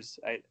numbers,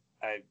 I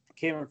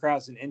came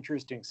across an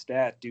interesting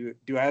stat. Do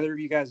either of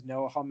you guys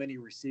know how many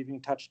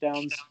receiving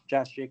touchdowns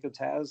Josh Jacobs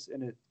has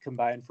in it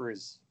combined for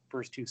his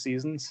first 2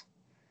 seasons?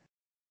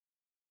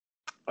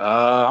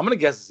 I'm going to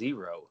guess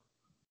 0.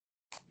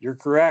 You're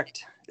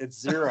correct. It's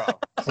 0.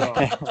 So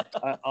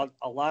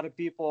a lot of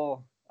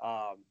people,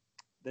 I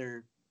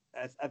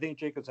think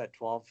Jacobs had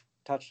 12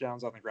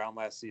 touchdowns on the ground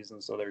last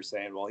season. So they're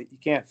saying, well, he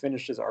can't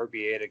finish his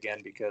RB8 again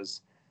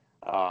because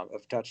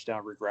of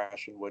touchdown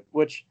regression,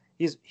 which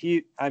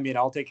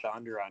I'll take the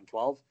under on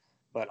 12,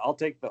 but I'll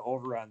take the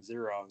over on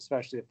 0,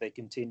 especially if they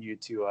continue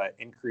to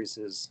increase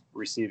his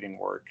receiving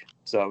work.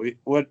 So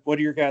what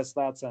are your guys'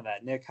 thoughts on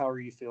that? Nick, how are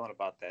you feeling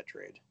about that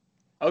trade?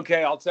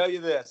 Okay, I'll tell you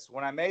this.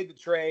 When I made the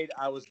trade,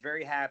 I was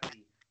very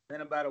happy.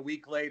 Then about a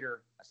week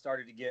later, I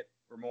started to get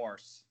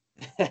remorse.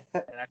 And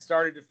I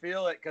started to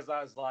feel it because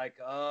I was like,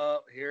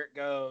 oh, here it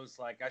goes.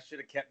 Like, I should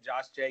have kept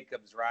Josh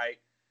Jacobs, right?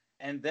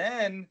 And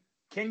then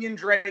Kenyon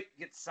Drake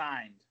gets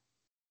signed.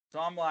 So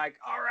I'm like,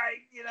 all right,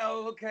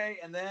 okay.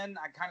 And then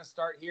I kind of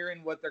start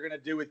hearing what they're going to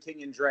do with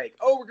Kenyon Drake.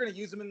 Oh, we're going to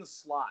use him in the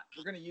slot.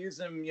 We're going to use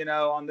him,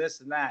 on this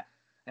and that.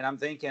 And I'm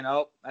thinking,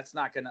 oh, that's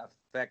not going to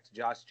affect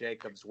Josh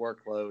Jacobs'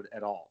 workload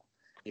at all.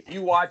 If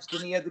you watched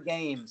any of the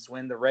games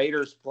when the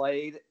Raiders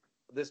played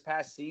this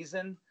past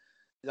season,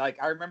 like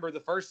I remember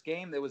the first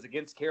game that was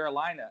against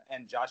Carolina,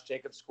 and Josh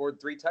Jacobs scored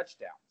 3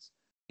 touchdowns.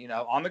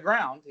 On the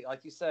ground,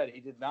 like you said,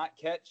 he did not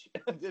catch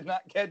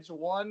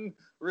one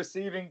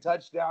receiving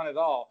touchdown at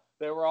all.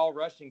 They were all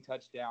rushing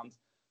touchdowns,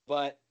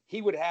 but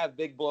he would have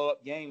big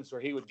blow-up games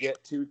where he would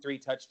get 2-3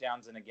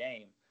 touchdowns in a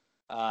game.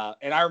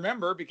 And I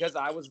remember because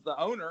I was the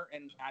owner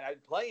and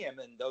I'd play him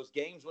in those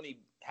games when he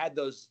had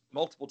those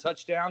multiple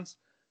touchdowns.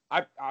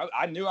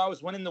 I knew I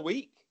was winning the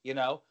week,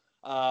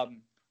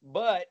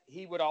 but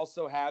he would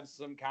also have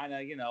some kind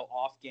of,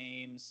 off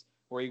games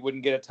where he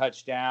wouldn't get a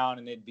touchdown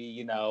and it'd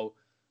be,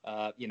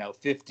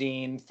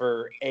 15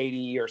 for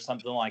 80 or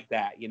something like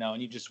that,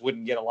 and you just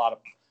wouldn't get a lot of,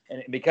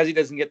 and because he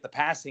doesn't get the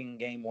passing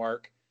game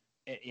work,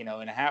 in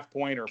a half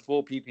point or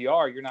full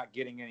PPR, you're not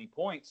getting any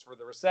points for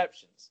the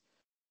receptions.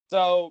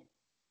 So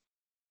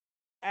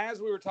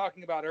as we were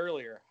talking about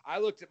earlier, I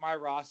looked at my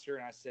roster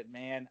and I said,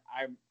 man,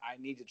 I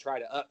need to try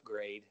to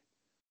upgrade.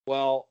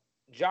 Well,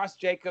 Josh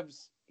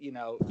Jacobs,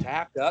 to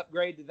have to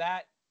upgrade to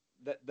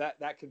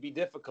that could be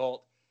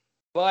difficult,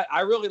 but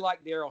I really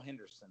like Darrell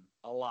Henderson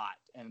a lot.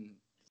 And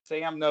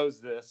Sam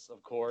knows this,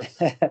 of course.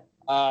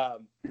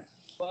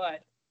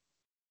 But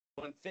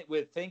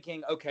with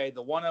thinking, okay,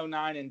 the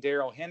 109 and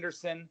Darrell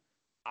Henderson,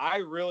 I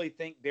really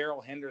think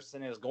Darrell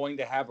Henderson is going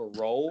to have a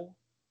role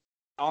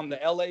on the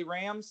LA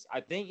Rams. I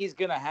think he's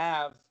going to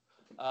have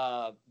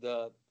a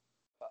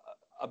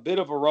bit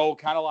of a role,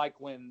 kind of like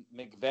when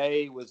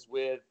McVay was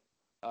with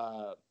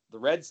the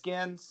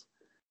Redskins,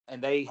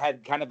 and they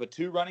had kind of a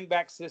 2 running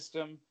back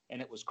system,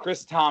 and it was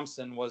Chris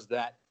Thompson was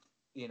that,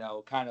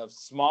 kind of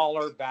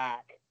smaller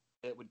back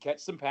that would catch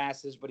some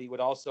passes, but he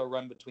would also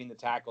run between the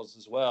tackles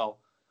as well.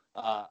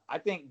 I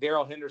think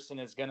Darrell Henderson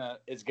is gonna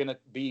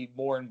be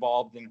more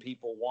involved than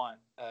people want,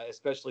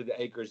 especially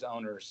the Akers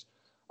owners.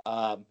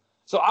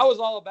 So I was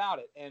all about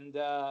it, and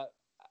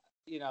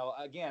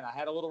again, I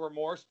had a little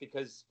remorse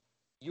because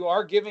you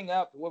are giving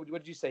up. What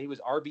did you say? He was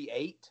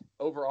RB8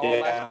 overall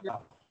last year,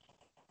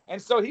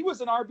 and so he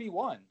was an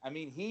RB1. I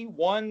mean, he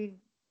won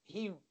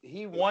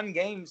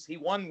games, he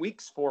won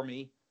weeks for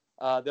me.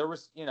 There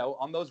was,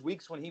 on those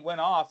weeks when he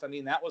went off, I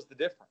mean, that was the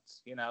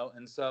difference,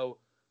 and so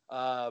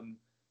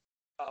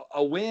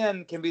a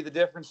win can be the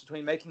difference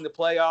between making the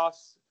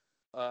playoffs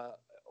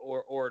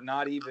or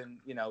not even,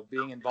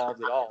 being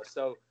involved at all.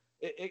 So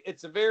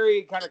it's a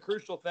very kind of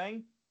crucial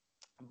thing.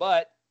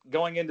 But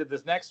going into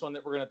this next one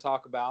that we're going to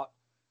talk about,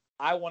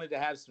 I wanted to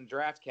have some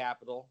draft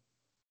capital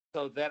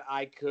so that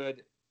I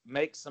could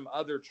make some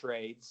other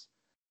trades.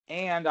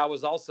 And I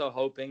was also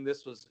hoping,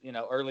 this was,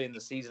 early in the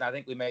season. I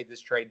think we made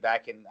this trade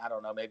back in, I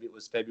don't know, maybe it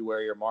was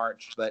February or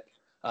March. But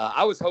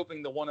I was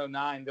hoping the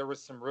 109, there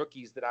was some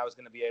rookies that I was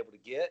going to be able to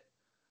get.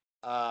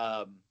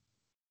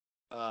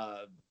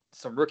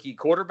 Some rookie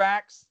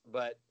quarterbacks,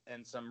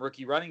 and some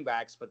rookie running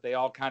backs, but they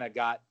all kind of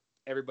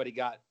everybody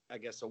got, I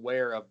guess,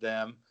 aware of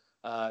them.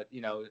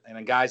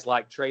 And guys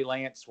like Trey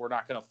Lance were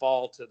not going to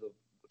fall to the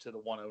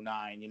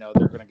 109. They're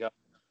going to go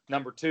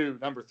number 2,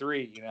 number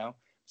 3.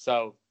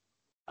 So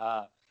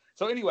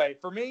anyway,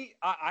 for me,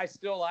 I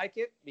still like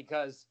it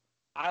because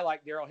I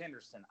like Darrell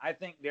Henderson. I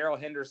think Darrell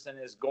Henderson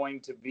is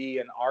going to be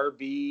an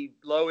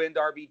low-end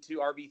RB2,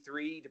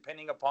 RB3,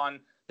 depending upon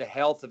the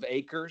health of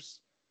Akers.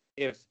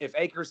 If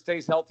Akers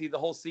stays healthy the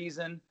whole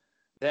season,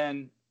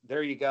 then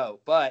there you go.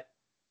 But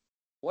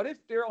what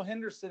if Darrell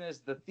Henderson is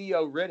the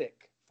Theo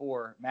Riddick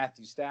for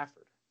Matthew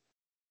Stafford?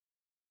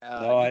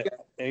 You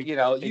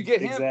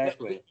get him.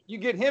 Exactly. You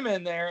get him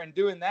in there and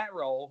doing that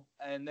role,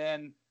 and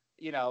then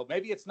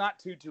maybe it's not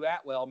Tutu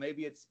Atwell,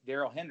 maybe it's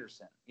Darrell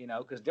Henderson.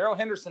 Because Darrell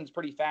Henderson's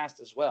pretty fast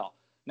as well.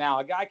 Now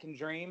a guy can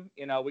dream.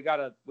 We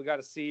gotta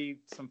see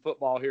some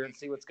football here and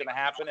see what's going to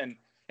happen.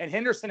 And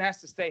Henderson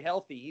has to stay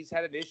healthy. He's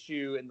had an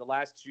issue in the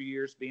last 2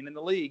 years being in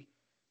the league.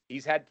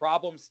 He's had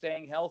problems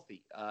staying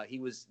healthy.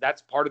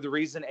 That's part of the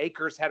reason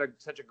Akers had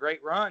such a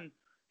great run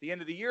the end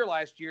of the year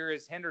last year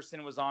is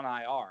Henderson was on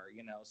IR,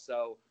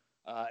 so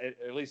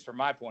at least from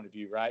my point of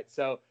view, right?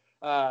 So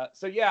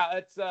yeah,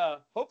 it's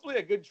hopefully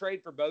a good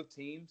trade for both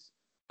teams.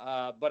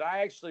 But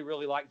I actually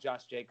really like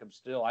Josh Jacobs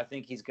still. I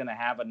think he's going to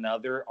have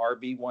another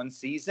RB1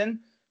 season,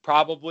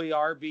 probably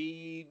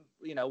RB,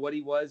 what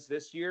he was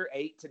this year,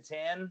 8 to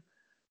 10,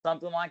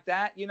 something like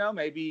that,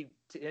 maybe,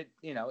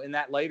 in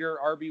that later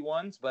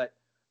RB1s. But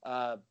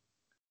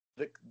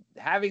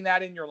having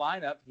that in your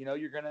lineup,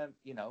 you're going to,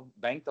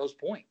 bank those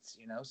points,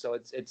 so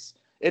it's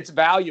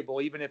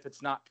valuable, even if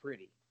it's not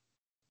pretty.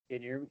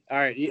 Can you hear me? All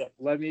right. Yeah.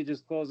 Let me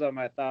just close out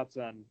my thoughts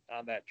on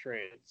that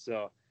trade.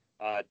 So,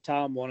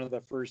 Tom, one of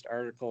the first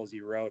articles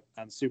you wrote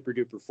on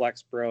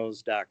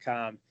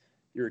superduperflexpros.com,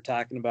 you were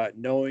talking about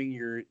knowing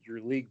your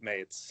league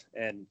mates.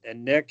 And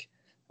Nick,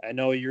 I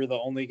know you're the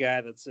only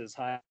guy that's as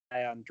high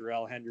on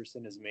Darrell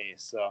Henderson as me.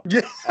 So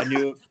I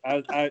knew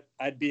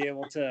I'd be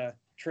able to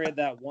trade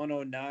that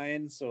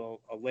 109, so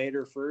a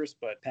later first,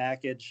 but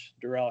package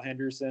Darrell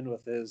Henderson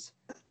with his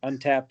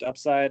untapped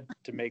upside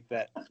to make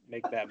that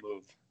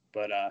move.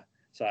 But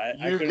so I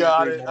You couldn't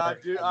got agree it. more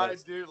I on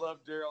this. do love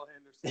Darrell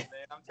Henderson,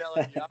 man. I'm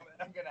telling you,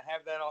 I'm going to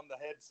have that on the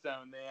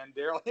headstone, man.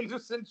 Darrell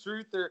Henderson,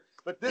 truther.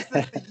 But this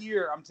is the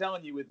year. I'm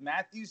telling you, with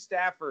Matthew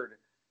Stafford,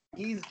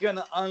 he's going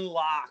to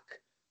unlock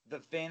the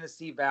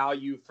fantasy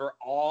value for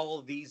all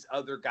of these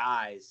other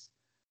guys,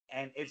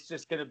 and it's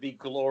just going to be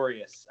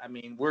glorious. I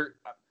mean,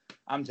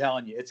 I'm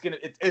telling you, it's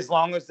as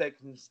long as they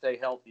can stay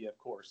healthy. Of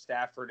course,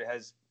 Stafford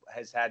has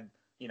had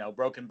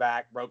broken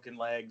back, broken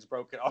legs,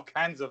 broken all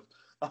kinds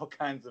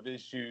of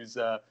issues.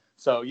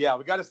 So yeah,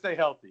 we got to stay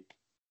healthy.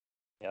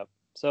 Yep.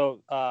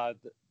 So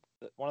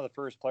one of the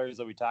first players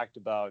that we talked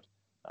about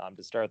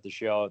to start the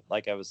show,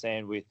 like I was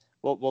saying,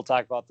 we'll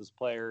talk about this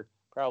player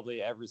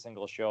probably every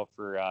single show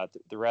for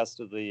the rest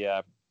of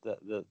the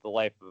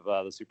life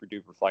of the Super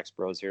Duper Flex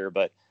Bros here.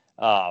 But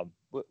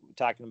we're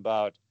talking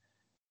about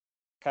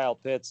Kyle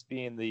Pitts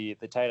being the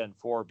tight end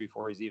 4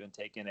 before he's even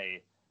taken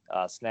a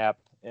snap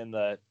in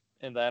the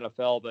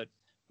NFL, but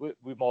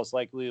we most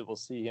likely will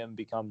see him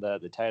become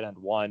the tight end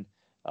 1.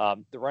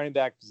 The running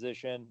back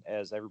position,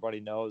 as everybody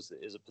knows,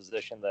 is a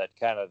position that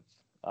kind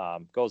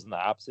of goes in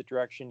the opposite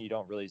direction. You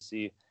don't really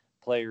see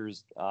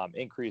players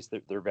increase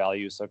their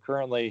value. So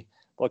currently,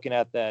 looking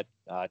at that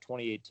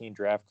 2018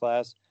 draft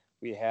class,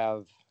 we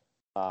have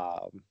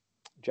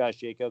Josh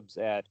Jacobs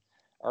at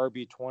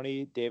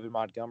RB20, David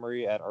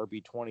Montgomery at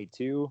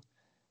RB22,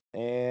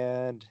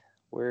 and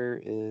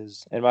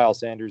Miles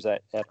Sanders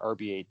at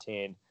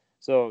RB18.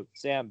 So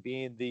Sam,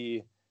 being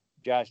the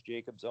Josh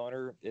Jacobs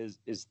owner, is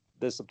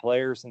this a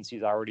player, since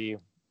he's already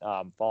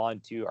fallen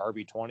to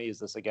RB20? Is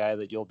this a guy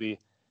that you'll be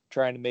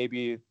trying to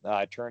maybe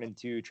turn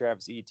into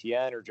Travis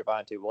Etienne or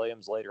Javonte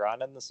Williams later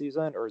on in the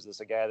season, or is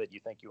this a guy that you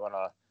think you want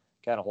to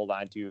kind of hold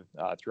on to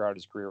throughout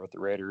his career with the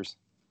Raiders?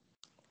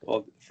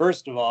 Well,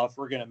 first of all, if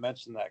we're going to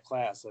mention that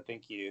class, I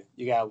think you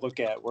got to look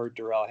at where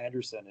Darrell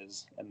Henderson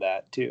is in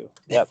that too.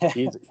 Yep,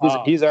 he's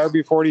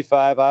RB45.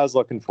 I was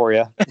looking for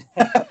you.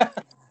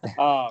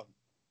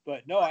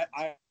 But no,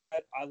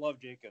 I love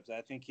Jacobs. I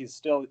think he's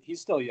still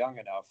young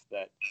enough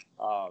that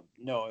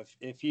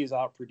if he's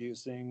out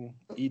producing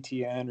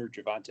ETN or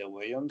Javonte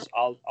Williams,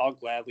 I'll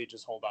gladly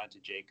just hold on to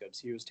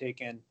Jacobs. He was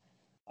taken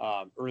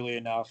early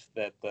enough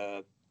that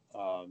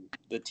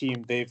the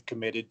team, they've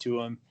committed to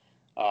him.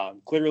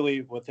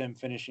 Clearly, with him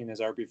finishing as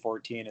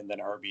RB14 and then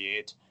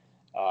RB8,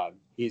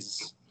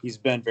 he's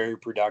been very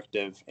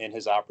productive in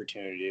his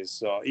opportunities.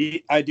 So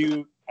I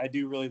do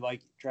really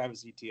like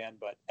Travis Etienne,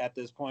 but at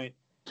this point,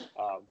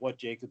 what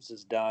Jacobs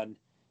has done,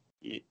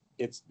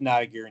 it's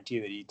not a guarantee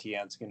that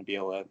Etienne's going to be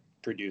able to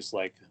produce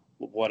like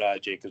what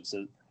Jacobs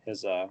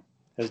has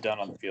done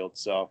on the field.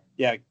 So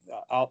yeah,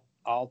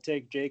 I'll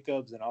take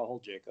Jacobs and I'll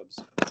hold Jacobs.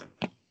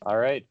 All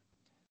right.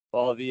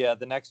 Well, the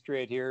next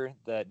trade here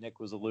that Nick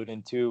was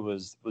alluding to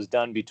was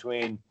done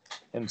between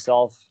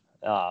himself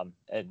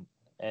and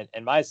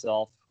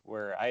myself,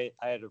 where I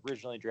had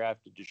originally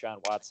drafted Deshaun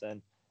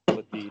Watson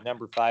with the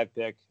number 5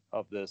 pick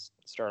of this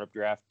startup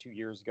draft 2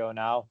 years ago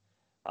now.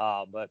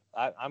 But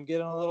I'm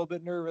getting a little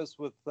bit nervous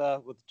with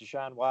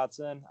Deshaun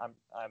Watson.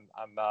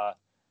 I'm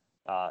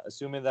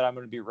assuming that I'm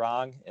going to be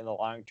wrong in the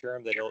long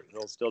term, that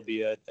he'll still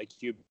be a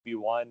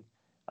QB1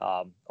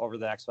 over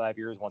the next 5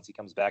 years once he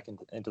comes back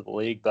into the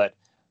league. But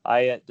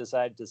I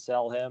decided to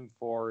sell him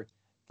for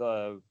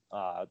the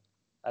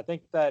I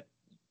think that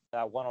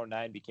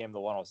 109 became the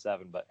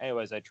 107. But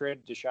anyways, I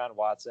traded Deshaun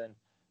Watson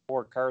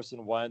for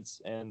Carson Wentz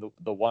and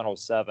the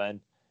 107,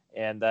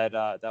 and that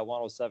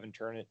 107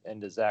 turned it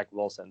into Zach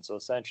Wilson. So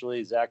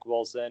essentially, Zach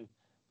Wilson,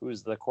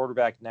 who's the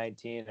quarterback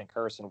 19, and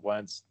Carson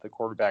Wentz, the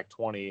quarterback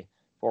 20,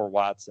 for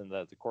Watson,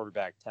 the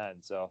quarterback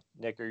 10. So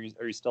Nick, are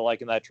you still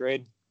liking that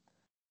trade?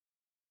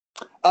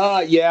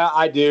 Yeah,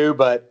 I do,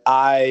 but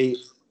I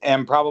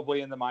am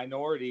probably in the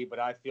minority, but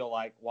I feel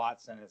like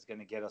Watson is going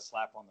to get a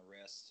slap on the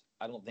wrist.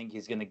 I don't think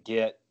he's going to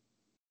get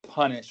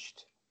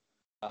punished.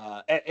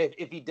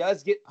 If he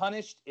does get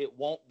punished, it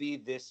won't be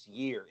this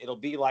year. It'll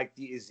be like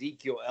the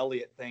Ezekiel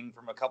Elliott thing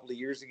from a couple of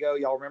years ago.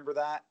 Y'all remember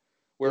that?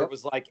 Where It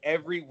was like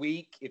every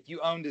week, if you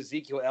owned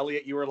Ezekiel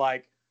Elliott, you were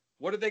like,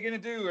 what are they going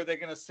to do? Are they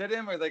going to sit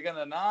him? Are they going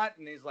to not?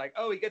 And he's like,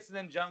 oh, he gets an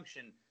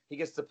injunction. He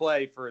gets to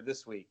play for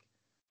this week,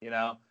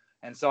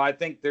 And so I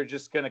think they're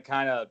just going to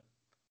kind of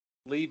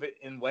leave it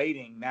in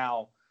waiting.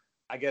 Now,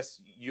 I guess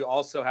you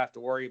also have to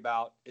worry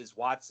about, is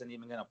Watson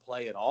even going to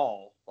play at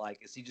all?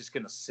 Like, is he just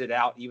going to sit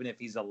out even if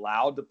he's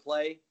allowed to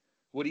play?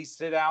 Would he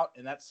sit out?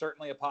 And that's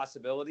certainly a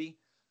possibility.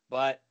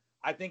 But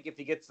I think if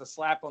he gets the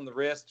slap on the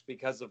wrist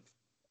because of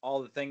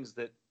all the things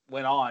that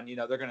went on,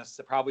 they're going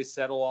to probably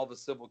settle all the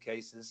civil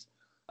cases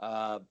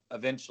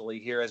eventually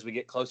here as we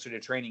get closer to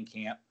training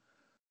camp.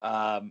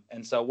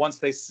 And so once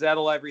they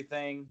settle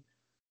everything,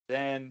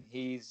 then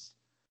he's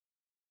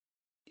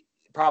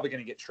probably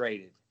going to get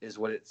traded is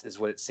what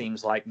it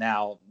seems like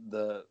now,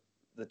 the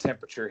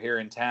temperature here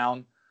in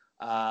town.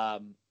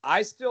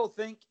 I still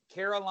think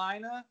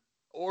Carolina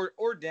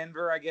or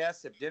Denver, I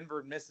guess, if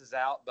Denver misses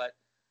out, but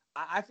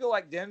I feel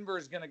like Denver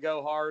is going to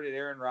go hard at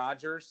Aaron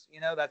Rodgers.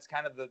 That's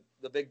kind of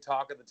the big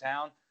talk of the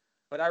town.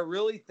 But I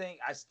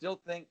still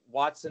think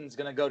Watson's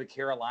going to go to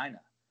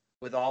Carolina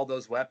with all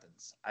those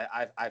weapons.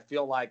 I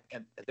feel like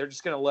they're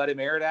just going to let him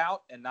air it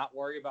out and not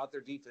worry about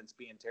their defense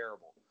being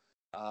terrible,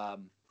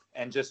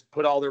 and just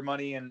put all their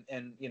money in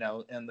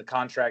the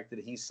contract that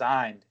he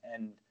signed.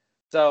 And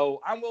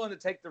so I'm willing to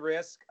take the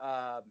risk.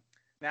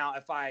 Now,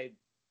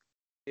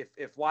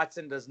 if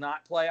Watson does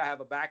not play, I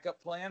have a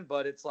backup plan,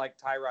 but it's like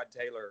Tyrod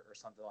Taylor or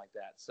something like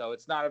that. So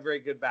it's not a very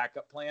good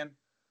backup plan.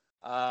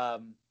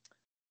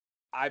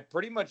 I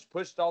pretty much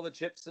pushed all the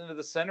chips into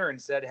the center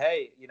and said,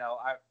 hey,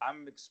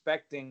 I'm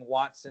expecting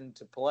Watson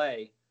to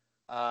play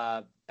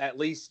at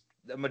least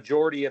the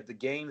majority of the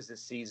games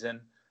this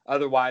season.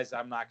 Otherwise,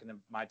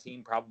 my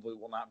team probably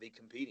will not be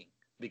competing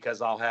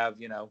because I'll have,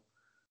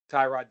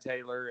 Tyrod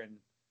Taylor and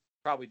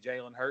probably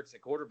Jalen Hurts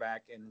at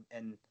quarterback.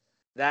 And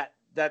that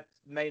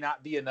may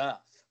not be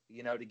enough,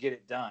 to get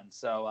it done.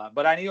 So,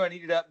 but I knew I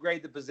needed to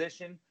upgrade the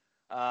position.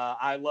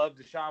 I love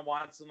Deshaun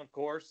Watson, of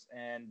course.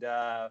 And,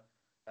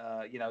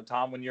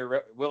 Tom, when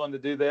you're willing to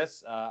do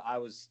this,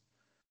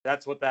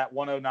 that's what that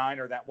 109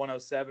 or that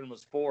 107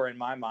 was for in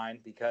my mind,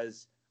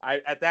 because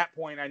at that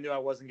point I knew I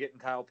wasn't getting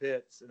Kyle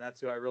Pitts, and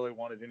that's who I really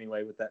wanted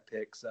anyway with that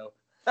pick. So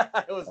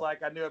it was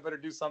like I knew I better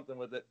do something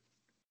with it.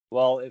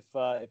 Well, if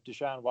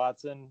Deshaun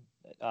Watson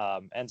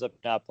ends up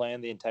not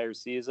playing the entire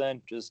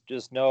season,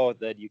 just know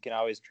that you can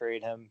always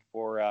trade him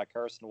for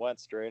Carson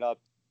Wentz straight up.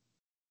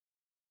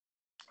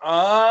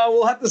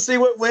 We'll have to see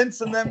what Wentz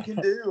and them can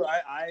do.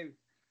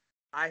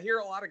 I hear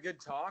a lot of good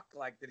talk,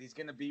 like that he's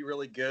going to be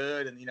really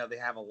good. And, they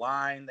have a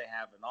line, they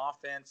have an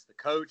offense, the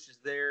coach is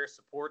there,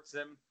 supports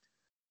him.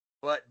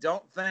 But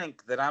don't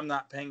think that I'm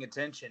not paying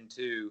attention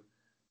to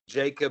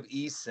Jacob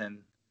Eason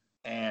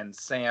and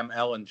Sam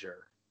Ehlinger.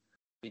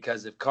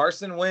 Because if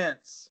Carson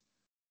Wentz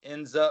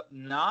ends up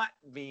not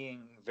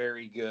being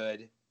very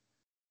good,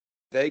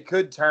 they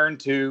could turn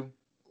to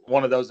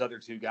one of those other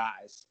two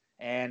guys.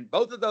 And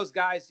both of those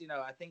guys,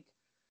 I think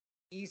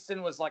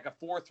Easton was like a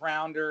 4th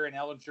rounder and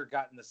Ehlinger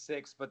got in the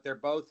 6th, but they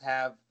both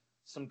have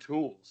some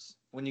tools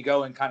when you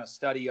go and kind of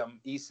study them.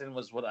 Easton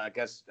was I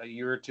guess a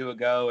year or two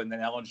ago, and then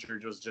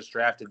Ehlinger was just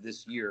drafted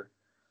this year.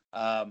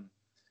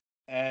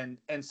 And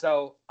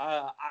so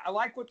I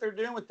like what they're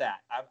doing with that.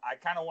 I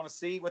kind of want to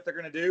see what they're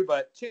going to do,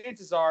 but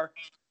chances are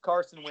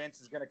Carson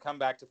Wentz is going to come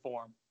back to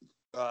form.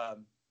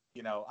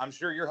 I'm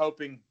sure you're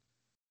hoping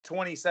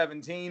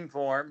 2017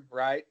 form,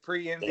 right?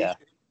 Pre-MVP. Yeah.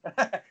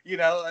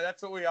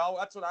 That's what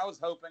I was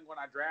hoping when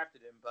I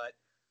drafted him. But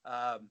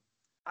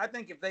I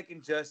think if they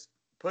can just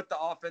put the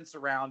offense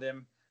around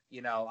him,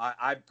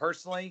 I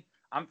personally,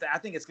 I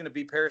think it's going to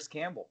be Paris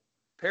Campbell.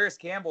 Paris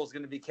Campbell is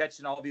going to be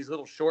catching all these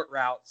little short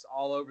routes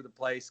all over the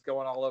place,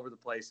 going all over the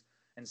place.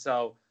 And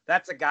so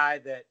that's a guy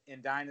that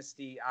in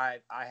Dynasty I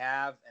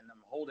have, and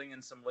I'm holding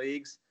in some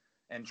leagues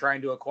and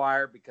trying to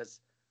acquire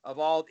because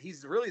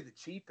he's really the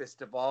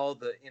cheapest of all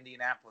the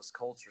Indianapolis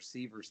Colts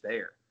receivers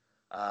there.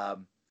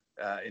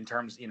 In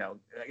terms,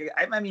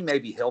 I mean,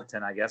 maybe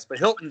Hilton, I guess, but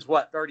Hilton's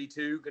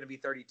 32, going to be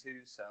 32.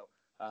 So,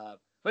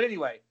 but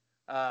anyway,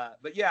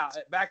 but yeah,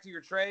 back to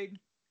your trade.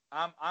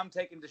 I'm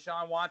taking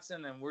Deshaun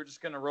Watson, and we're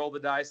just going to roll the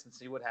dice and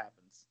see what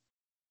happens.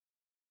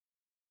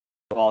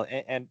 Well,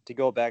 and to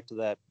go back to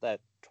that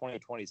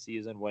 2020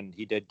 season when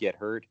he did get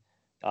hurt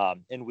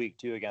in week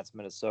 2 against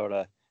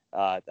Minnesota,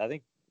 I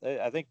think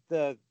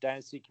the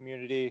Dynasty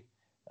community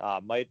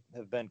might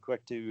have been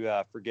quick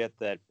to forget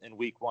that in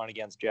week 1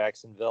 against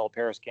Jacksonville,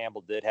 Paris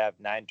Campbell did have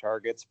 9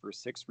 targets for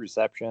 6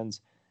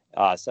 receptions,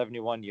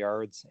 71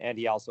 yards, and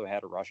he also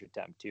had a rush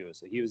attempt too.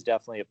 So he was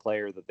definitely a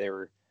player that they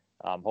were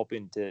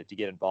hoping to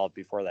get involved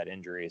before that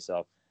injury.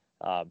 So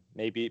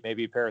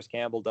maybe Paris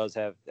Campbell does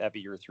have a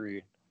year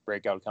 3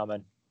 breakout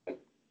coming.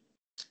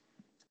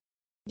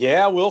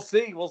 Yeah, we'll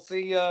see. We'll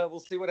see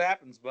what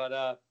happens.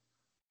 But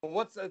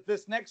what's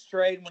this next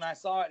trade? When I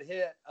saw it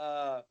hit,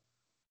 I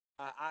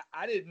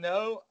didn't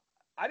know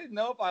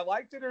if I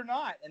liked it or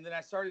not. And then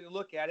I started to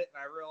look at it and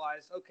I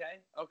realized,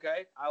 okay,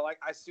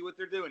 I see what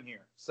they're doing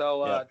here.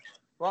 So, yeah.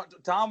 Well,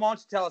 Tom, why don't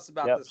you tell us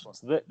about this one?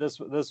 So this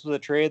was a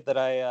trade that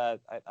I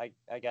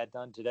got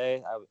done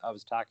today. I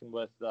was talking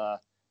with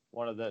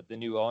one of the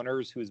new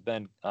owners who's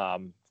been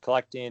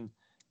collecting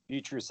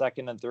future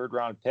 2nd and 3rd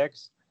round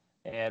picks,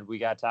 and we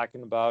got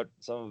talking about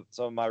some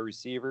of my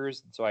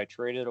receivers. So I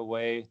traded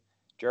away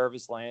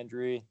Jarvis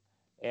Landry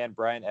and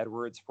Bryan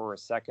Edwards for a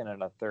 2nd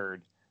and a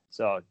 3rd.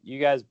 So you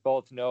guys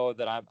both know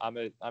that I'm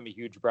a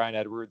huge Bryan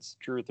Edwards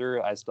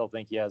truther. I still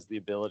think he has the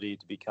ability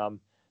to become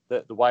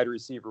the wide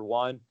receiver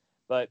 1.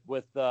 But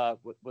with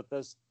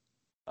this,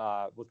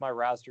 with my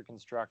roster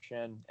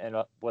construction and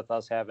with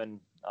us having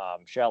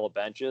shallow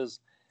benches,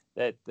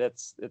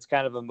 it's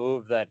kind of a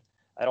move that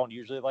I don't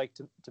usually like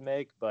to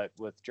make. But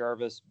with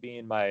Jarvis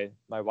being my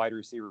wide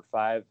receiver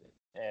 5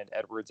 and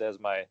Edwards as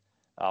my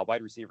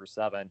wide receiver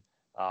 7,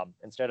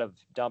 instead of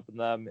dumping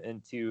them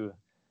into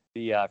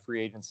the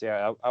free agency,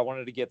 I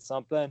wanted to get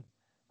something.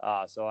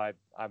 So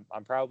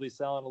I'm probably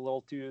selling a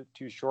little too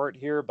short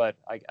here, but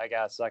I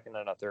got a 2nd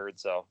and a 3rd.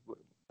 So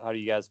How do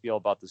you guys feel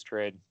about this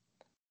trade?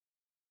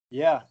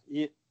 Yeah,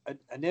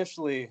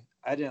 initially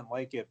I didn't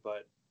like it,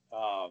 but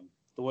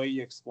the way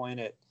you explain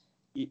it,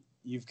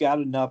 you've got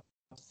enough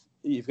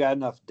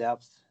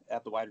depth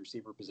at the wide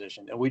receiver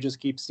position, and we just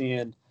keep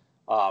seeing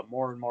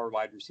more and more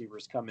wide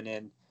receivers coming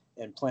in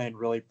and playing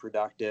really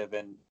productive.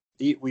 And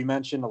we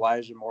mentioned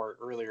Elijah Moore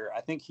earlier.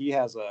 I think he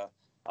has a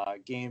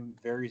game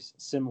very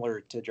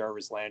similar to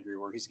Jarvis Landry,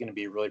 where he's going to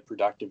be really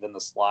productive in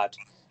the slot.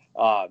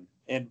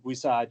 And we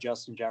saw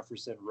Justin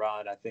Jefferson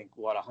run, I think,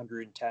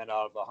 110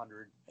 out of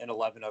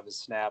 111 of his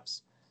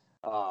snaps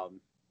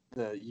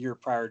the year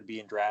prior to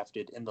being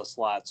drafted in the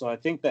slot. So I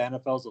think the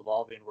NFL is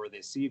evolving where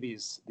they see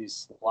these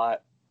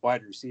slot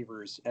wide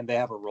receivers and they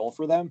have a role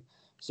for them.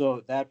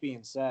 So that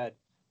being said,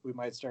 we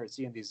might start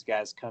seeing these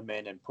guys come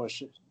in and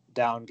push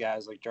down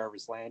guys like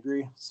Jarvis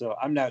Landry. So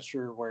I'm not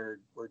sure where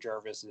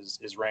Jarvis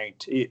is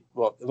ranked. It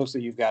looks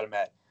like you've got him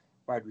at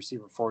wide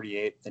receiver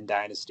 48 in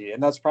Dynasty,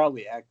 and that's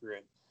probably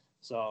accurate.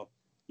 So,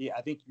 yeah,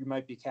 I think you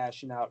might be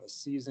cashing out a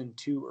season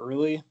too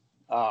early.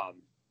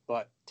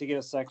 But to get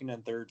a second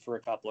and third for a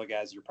couple of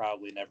guys you're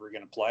probably never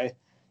going to play,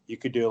 you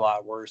could do a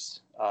lot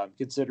worse,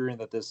 considering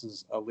that this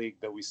is a league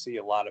that we see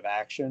a lot of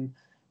action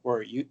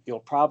where you'll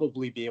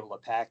probably be able to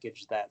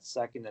package that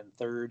second and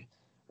third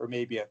or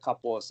maybe a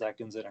couple of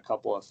seconds and a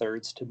couple of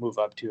thirds to move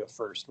up to a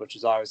first, which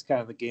is always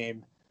kind of the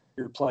game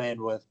you're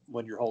playing with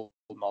when you're holding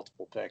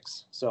multiple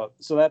picks. So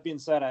that being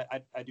said,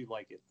 I do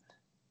like it.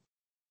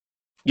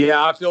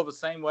 Yeah, I feel the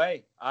same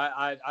way.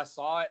 I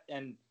saw it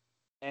and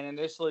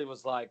initially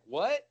was like,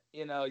 what?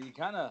 You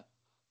kind of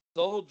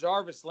sold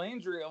Jarvis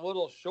Landry a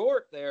little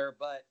short there,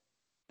 but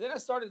then I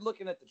started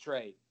looking at the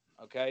trade,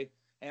 okay?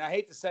 And I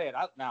hate to say it.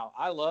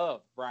 I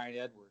love Bryan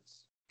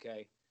Edwards,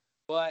 okay?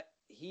 But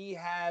he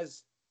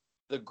has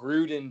the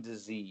Gruden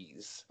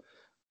disease,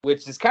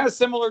 which is kind of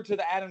similar to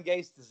the Adam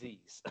Gase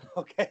disease,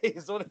 okay,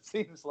 is what it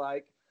seems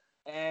like.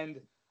 And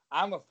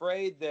I'm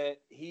afraid that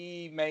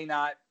he may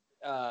not,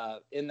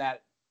 in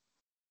that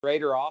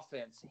Raider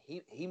offense,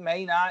 he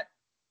may not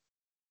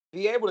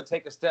be able to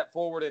take a step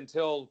forward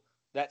until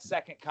that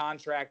second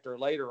contract or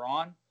later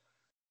on.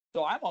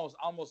 So I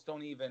almost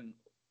don't even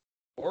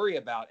worry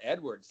about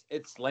Edwards.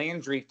 It's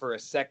Landry for a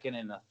second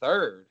and a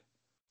third,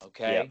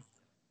 okay? Yep.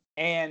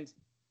 And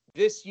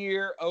this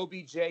year,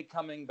 OBJ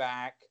coming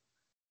back,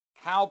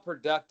 how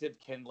productive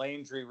can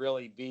Landry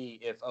really be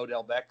if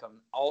Odell Beckham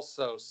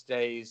also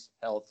stays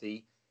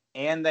healthy?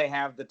 And they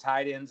have the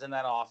tight ends in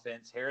that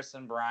offense,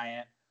 Harrison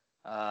Bryant,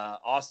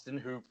 Austin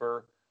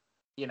Hooper,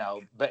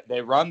 but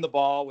they run the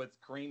ball with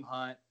Kareem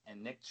Hunt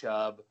and Nick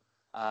Chubb.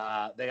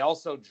 They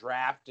also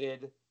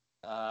drafted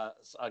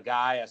a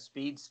guy, a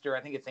speedster.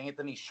 I think it's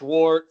Anthony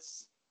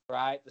Schwartz,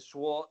 right? The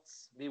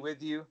Schwartz be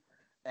with you.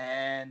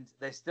 And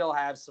they still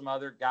have some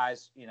other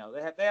guys,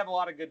 they have a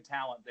lot of good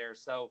talent there.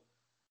 So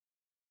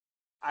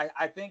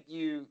I think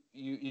you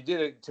did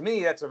it. To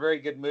me, that's a very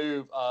good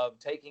move of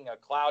taking a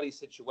cloudy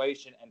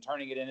situation and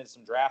turning it into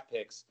some draft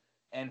picks.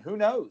 And who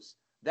knows,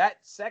 that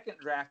second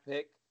draft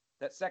pick,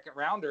 that second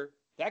rounder,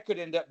 that could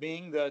end up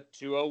being the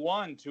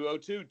 201,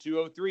 202,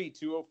 203,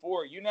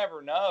 204. You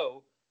never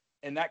know.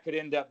 And that could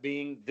end up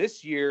being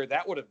this year.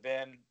 That would have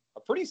been a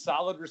pretty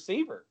solid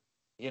receiver,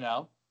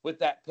 with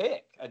that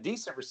pick, a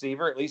decent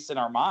receiver, at least in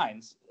our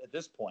minds at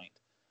this point.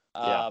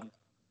 Yeah.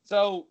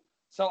 So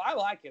I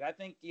like it. I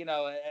think,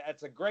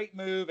 it's a great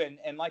move.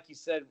 And like you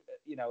said,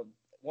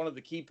 one of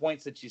the key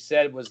points that you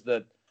said was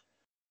the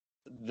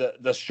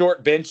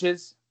short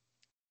benches,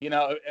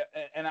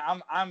 and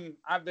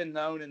I've been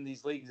known in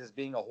these leagues as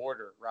being a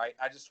hoarder, right?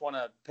 I just want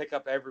to pick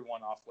up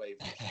everyone off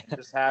waivers and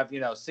just have,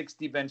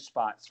 60 bench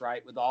spots,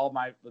 right? With all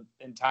my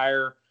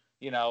entire,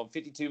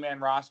 52-man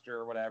roster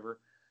or whatever.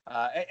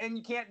 And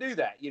you can't do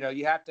that.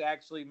 You have to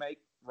actually make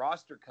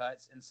roster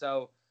cuts. And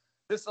so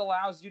this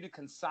allows you to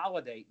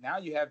consolidate. Now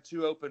you have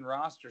 2 open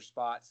roster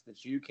spots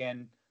that you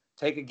can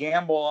take a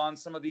gamble on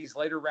some of these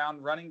later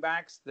round running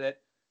backs that,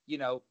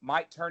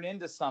 might turn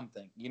into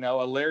something,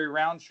 a Larry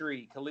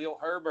Roundtree, Khalil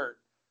Herbert,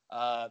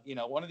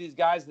 one of these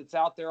guys that's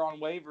out there on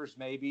waivers,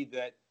 maybe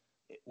that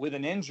with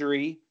an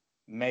injury,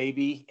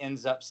 maybe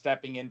ends up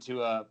stepping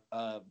into a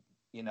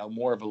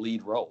more of a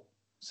lead role.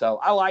 So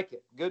I like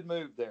it. Good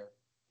move there.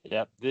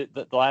 Yep.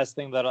 The last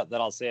thing that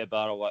I'll say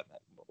about it,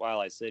 while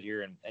I sit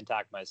here and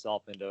talk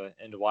myself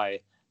into why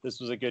this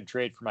was a good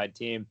trade for my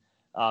team.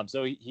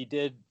 So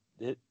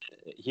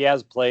he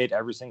has played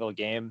every single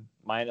game,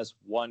 minus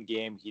one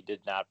game he did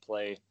not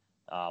play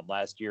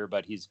last year,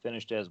 but he's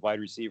finished as wide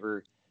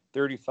receiver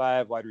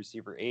 35, wide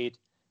receiver 8,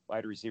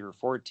 wide receiver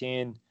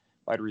 14,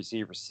 wide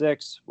receiver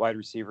 6, wide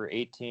receiver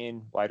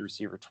 18, wide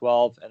receiver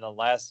 12, and then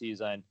last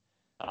season,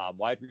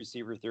 wide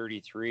receiver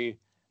 33.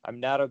 I'm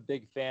not a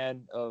big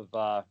fan of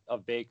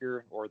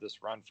Baker or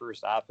this run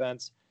first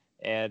offense,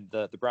 and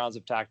the Browns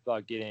have talked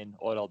about getting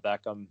Odell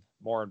Beckham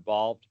more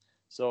involved.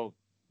 So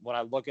when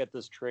I look at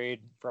this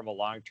trade from a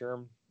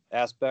long-term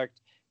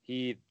aspect,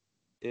 he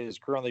is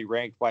currently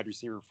ranked wide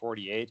receiver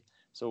 48.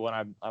 So when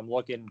I'm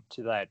looking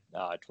to that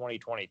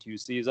 2022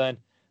 season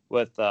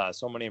with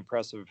so many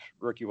impressive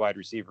rookie wide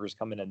receivers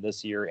coming in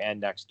this year and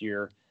next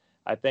year,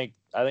 I think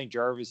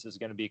Jarvis is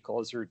going to be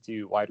closer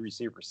to wide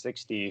receiver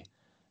 60.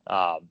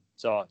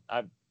 So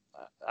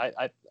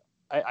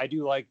I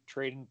do like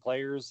trading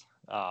players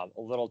a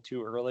little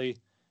too early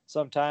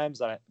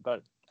sometimes.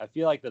 But I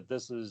feel like that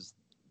this is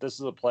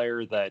a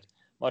player that,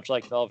 much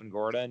like Melvin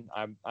Gordon,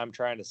 I'm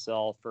trying to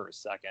sell for a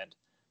second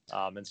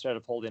instead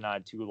of holding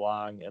on too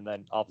long, and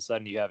then all of a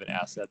sudden you have an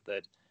asset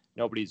that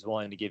nobody's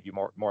willing to give you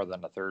more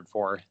than a third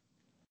for.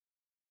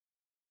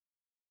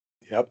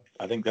 Yep,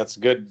 I think that's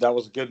good. That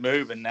was a good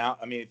move. And now,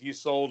 I mean, if you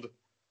sold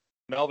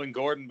Melvin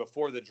Gordon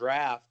before the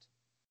draft,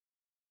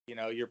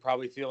 you're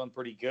probably feeling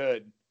pretty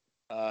good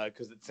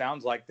because it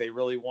sounds like they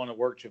really want to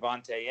work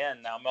Javonte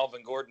in. Now,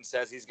 Melvin Gordon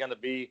says he's going to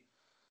be,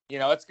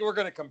 we're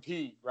going to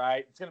compete,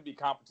 right? It's going to be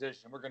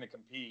competition. We're going to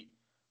compete,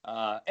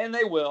 and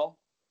they will.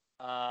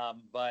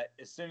 But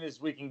as soon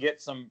as we can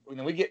get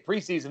we get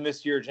preseason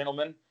this year,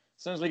 gentlemen.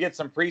 As soon as we get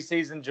some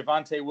preseason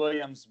Javonte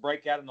Williams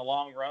breakout in the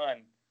long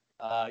run,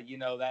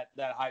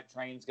 that hype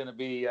train is going to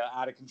be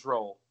out of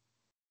control.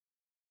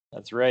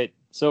 That's right.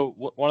 So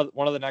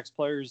one of the next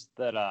players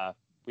that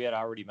we had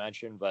already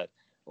mentioned, but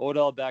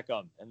Odell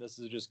Beckham, and this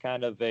is just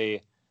kind of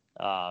a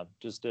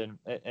just an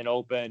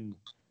open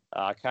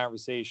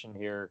conversation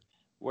here.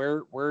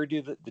 Where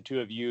do the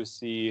two of you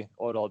see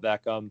Odell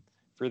Beckham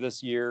for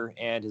this year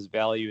and his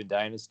value in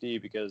Dynasty?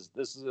 Because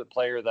this is a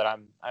player that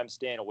I'm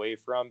staying away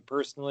from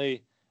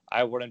personally.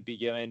 I wouldn't be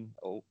giving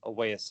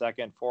away a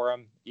second for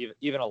him,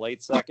 even a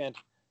late second.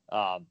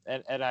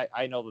 And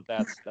I know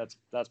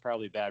that's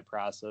probably a bad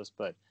process,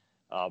 but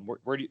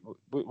what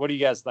do you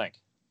guys think?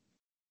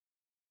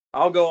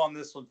 I'll go on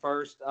this one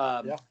first.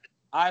 Yeah.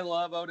 I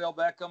love Odell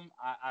Beckham.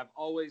 I've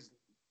always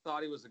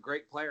thought he was a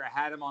great player. I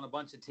had him on a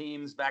bunch of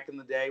teams back in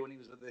the day when he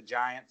was with the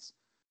Giants.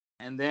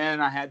 And then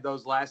I had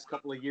those last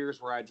couple of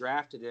years where I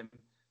drafted him,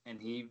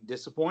 and he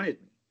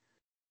disappointed me.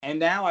 And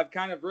now I've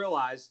kind of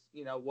realized,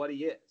 what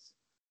he is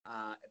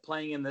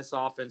playing in this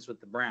offense with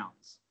the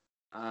Browns.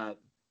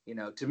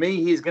 To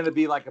me, he's going to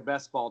be like a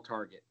best ball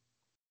target.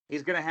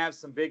 He's going to have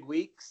some big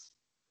weeks,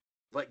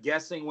 but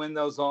guessing when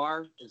those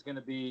are is going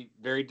to be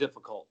very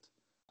difficult.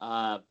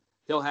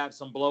 He'll have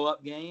some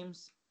blow-up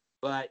games,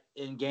 but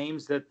in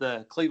games that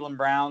the Cleveland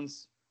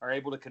Browns are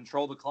able to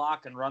control the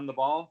clock and run the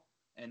ball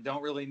and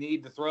don't really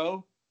need to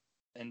throw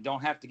and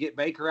don't have to get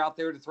Baker out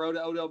there to throw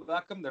to Odell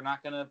Beckham, they're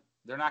not going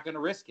to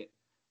risk it.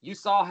 You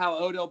saw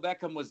how Odell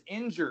Beckham was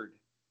injured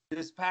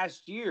this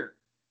past year.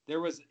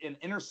 There was an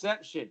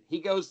interception. He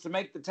goes to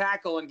make the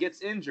tackle and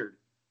gets injured.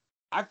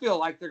 I feel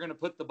like they're going to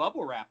put the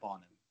bubble wrap on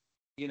him.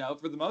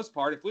 For the most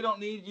part. If we don't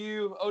need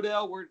you,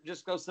 Odell, we're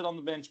just go sit on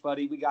the bench,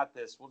 buddy. We got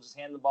this. We'll just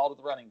hand the ball to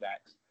the running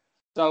backs.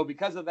 So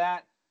because of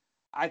that,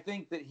 I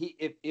think that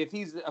if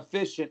he's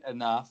efficient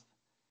enough,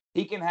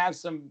 he can have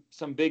some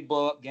big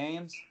blow-up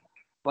games,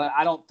 but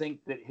I don't think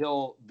that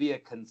he'll be a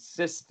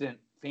consistent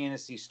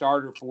fantasy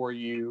starter for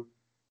you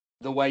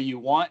the way you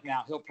want.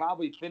 Now, he'll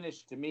probably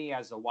finish to me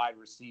as a wide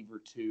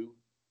receiver 2,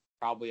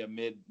 probably a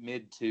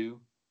mid 2,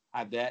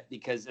 I bet,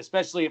 because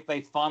especially if they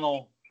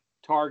funnel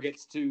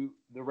targets to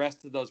the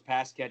rest of those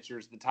pass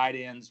catchers, the tight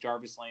ends,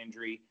 Jarvis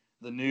Landry,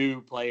 the new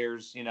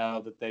players,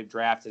 that they've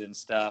drafted and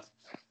stuff.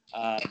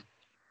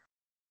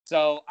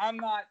 So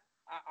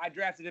I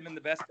drafted him in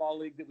the best ball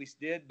league that we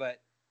did,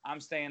 but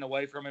I'm staying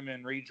away from him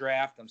in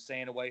redraft. I'm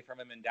staying away from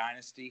him in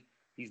Dynasty.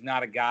 He's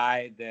not a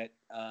guy that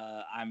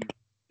I'm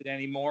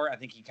anymore. I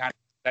think he kind of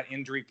that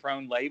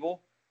injury-prone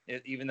label,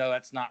 even though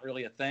that's not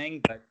really a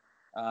thing. But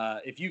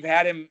if you've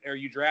had him or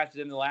you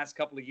drafted him the last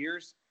couple of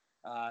years,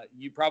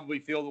 you probably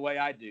feel the way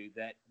I do,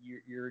 that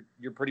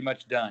you're pretty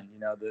much done.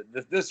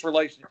 This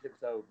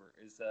relationship's over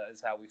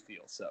is how we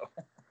feel. So,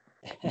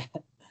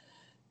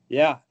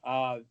 yeah.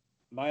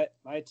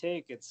 My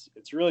take, it's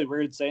really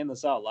weird saying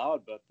this out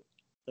loud, but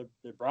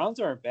the Browns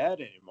aren't bad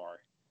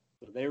anymore.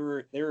 They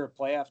were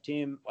a playoff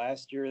team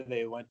last year.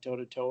 They went toe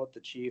to toe with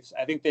the Chiefs.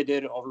 I think they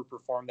did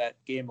overperform that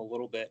game a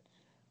little bit,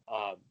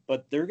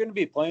 but they're going to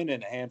be playing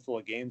in a handful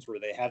of games where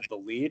they have the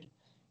lead,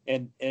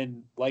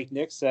 and like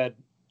Nick said,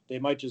 they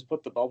might just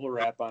put the bubble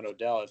wrap on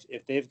Odell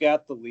if they've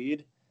got the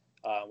lead.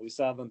 We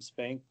saw them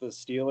spank the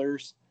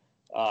Steelers.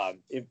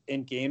 If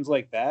in games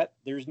like that,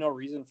 there's no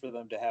reason for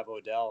them to have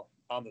Odell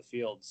on the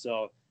field.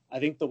 So I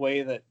think the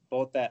way that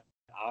both that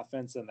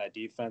offense and that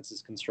defense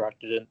is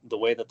constructed and the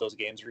way that those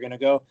games are going to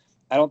go,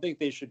 I don't think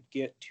they should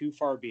get too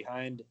far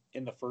behind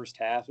in the first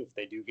half if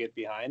they do get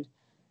behind.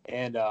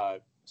 And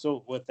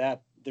so with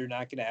that, they're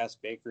not going to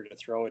ask Baker to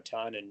throw a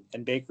ton.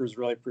 And Baker's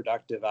really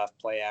productive off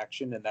play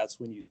action. And that's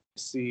when you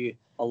see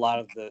a lot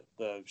of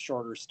the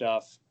shorter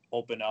stuff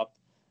open up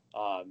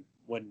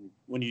when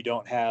you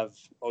don't have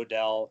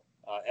Odell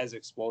as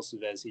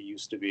explosive as he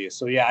used to be.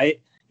 So, yeah,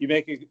 you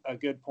make a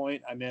good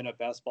point. I'm in a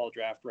best ball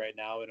draft right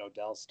now, and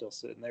Odell's still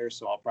sitting there,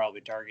 so I'll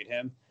probably target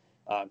him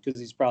because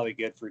he's probably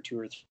good for 2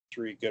 or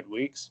 3 good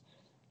weeks.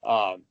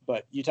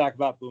 But you talk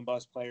about boom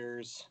bust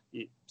players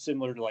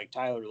similar to like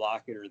Tyler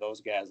Lockett or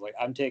those guys. Like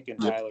I'm taking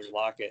Tyler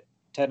Lockett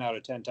 10 out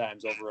of 10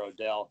 times over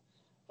Odell,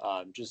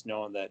 just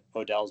knowing that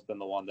Odell's been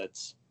the one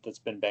that's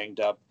been banged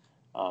up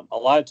A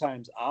lot of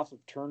times off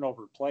of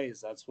turnover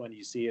plays, that's when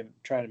you see him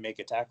trying to make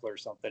a tackle or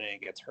something and he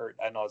gets hurt.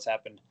 I know it's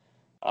happened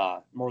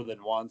more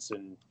than once.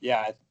 And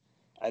yeah,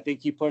 I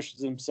think he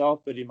pushes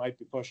himself, but he might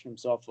be pushing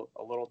himself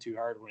a little too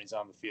hard when he's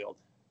on the field.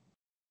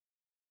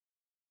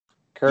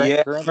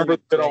 Remember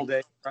the good old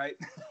days, right?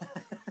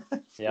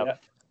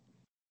 Yep.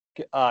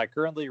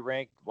 Currently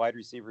ranked wide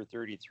receiver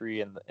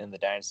 33 in the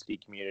dynasty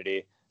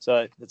community.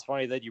 So it's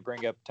funny that you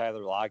bring up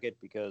Tyler Lockett,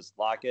 because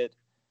Lockett,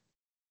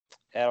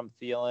 Adam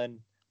Thielen,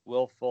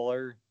 Will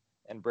Fuller,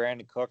 and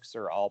Brandon Cooks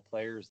are all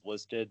players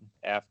listed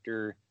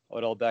after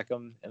Odell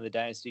Beckham in the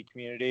dynasty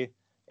community.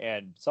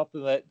 And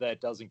something that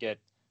doesn't get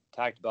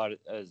talked about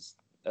as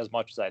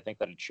much as I think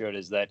that it should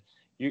is that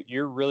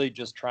you're really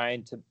just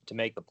trying to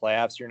make the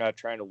playoffs. You're not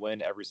trying to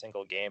win every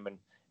single game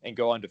and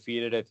go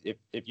undefeated.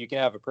 If you can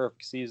have a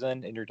perfect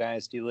season in your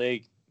dynasty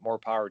league, more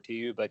power to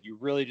you. But you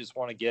really just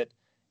want to get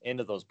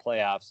into those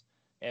playoffs.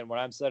 And when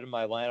I'm setting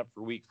my lineup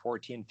for week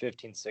 14,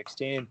 15,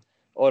 16,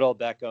 Odell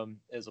Beckham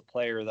is a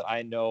player that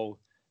I know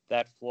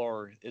that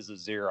floor is a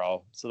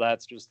 0. So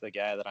that's just the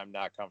guy that I'm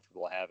not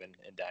comfortable having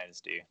in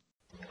dynasty.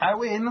 I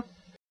win.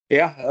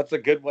 Yeah, that's a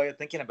good way of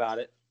thinking about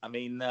it. I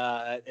mean,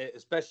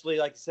 especially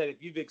like I said,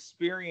 if you've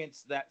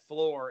experienced that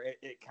floor,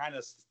 it kind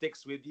of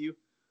sticks with you.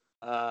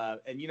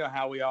 And you know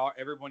how we are.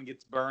 Everyone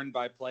gets burned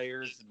by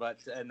players,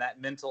 and that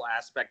mental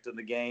aspect of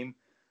the game.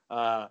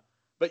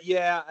 But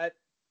yeah,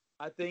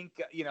 I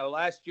think,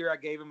 last year I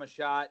gave him a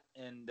shot,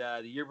 and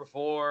the year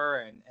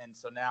before, and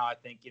so now I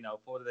think,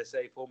 what do they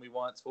say? Fool me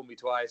once, fool me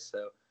twice.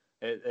 So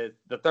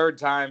the third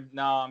time,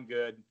 no, I'm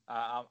good.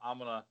 I'm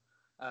gonna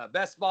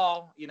best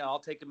ball. I'll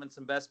take him in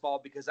some best ball,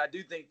 because I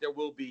do think there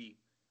will be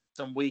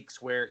some weeks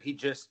where he's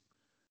just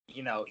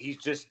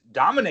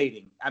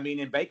dominating. I mean,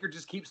 and Baker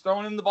just keeps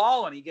throwing him the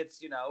ball, and he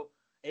gets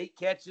 8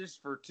 catches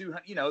for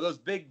 200. Those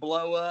big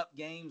blow up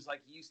games like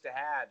he used to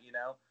have.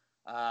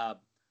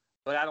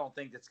 But I don't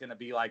think it's going to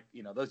be like,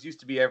 those used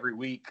to be every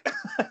week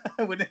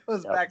when it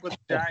was back with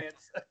the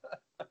Giants.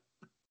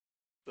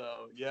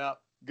 So, yeah,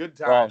 good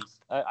times.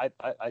 Well,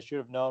 I should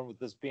have known, with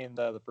this being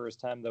the first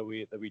time that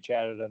we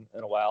chatted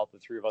in a while, the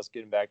three of us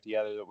getting back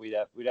together, that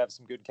we'd have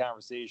some good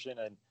conversation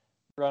and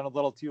run a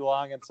little too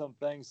long on some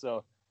things.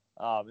 So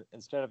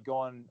instead of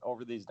going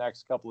over these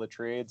next couple of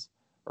trades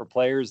or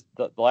players,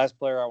 the last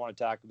player I want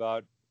to talk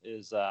about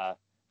is a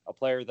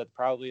player that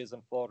probably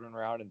isn't floating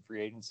around in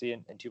free agency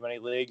in too many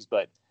leagues,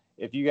 but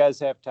if you guys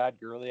have Todd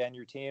Gurley on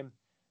your team,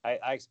 I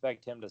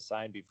expect him to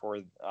sign before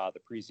the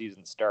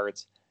preseason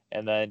starts,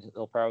 and then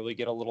he'll probably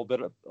get a little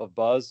bit of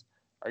buzz.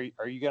 Are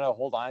you going to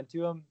hold on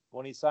to him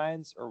when he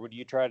signs, or would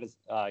you try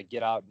to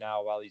get out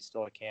now while he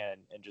still can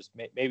and just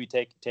maybe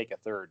take a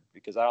third?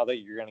 Because I don't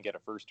think you're going to get a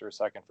first or a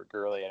second for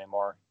Gurley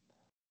anymore.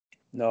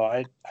 No,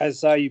 I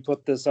saw you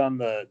put this on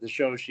the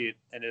show sheet,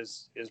 and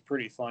is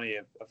pretty funny.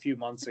 A few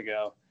months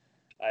ago,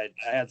 I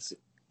had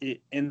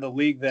in the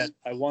league that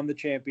I won the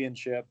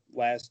championship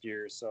last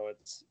year, so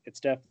it's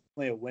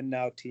definitely a win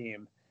now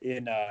team.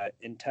 In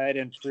tight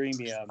end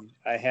premium,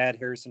 I had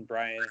Harrison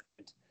Bryant,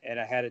 and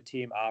I had a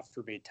team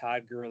offer me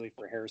Todd Gurley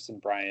for Harrison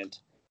Bryant,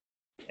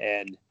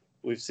 and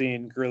we've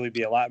seen Gurley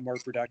be a lot more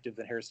productive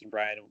than Harrison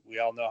Bryant. We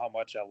all know how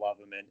much I love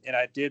him, and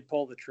I did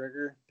pull the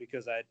trigger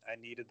because I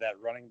needed that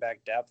running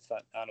back depth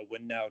on a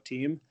win now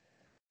team.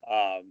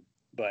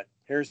 But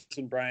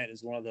Harrison Bryant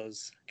is one of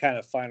those kind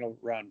of final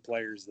round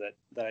players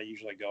that I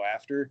usually go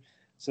after.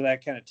 So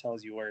that kind of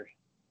tells you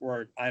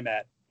where I'm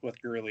at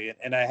with Gurley.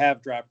 And I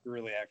have dropped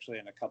Gurley actually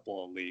in a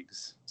couple of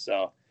leagues.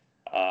 So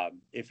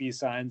if he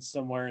signs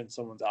somewhere and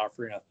someone's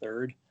offering a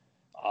third,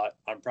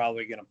 I'm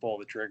probably going to pull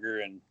the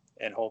trigger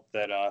and hope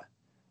that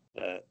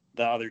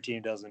the other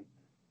team doesn't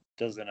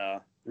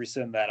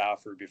rescind that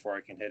offer before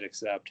I can hit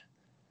accept.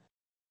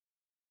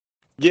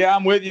 Yeah,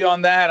 I'm with you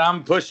on that.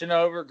 I'm pushing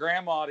over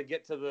Grandma to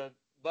get to the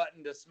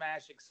button to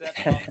smash accept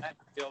on that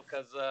deal,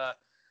 because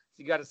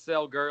you got to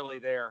sell Gurley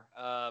there.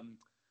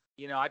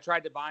 I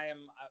tried to buy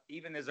him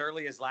even as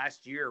early as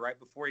last year, right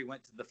before he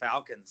went to the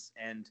Falcons.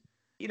 And,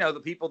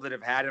 the people that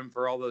have had him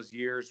for all those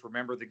years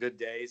remember the good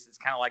days. It's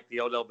kind of like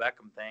the Odell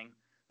Beckham thing.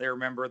 They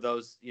remember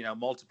those,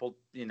 multiple,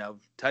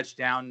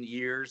 touchdown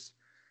years.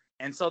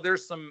 And so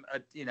there's some,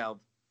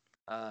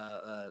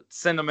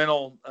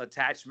 sentimental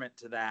attachment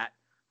to that.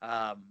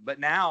 But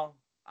now,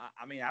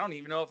 I don't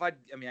even know if I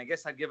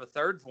guess I'd give a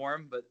third for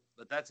him, but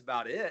that's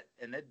about it.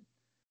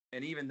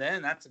 And even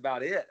then, that's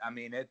about it.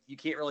 You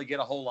can't really get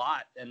a whole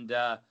lot. And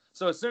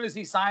so as soon as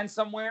he signs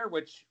somewhere,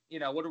 which,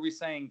 what are we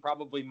saying?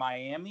 Probably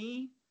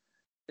Miami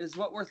is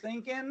what we're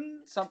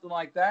thinking, something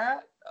like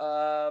that.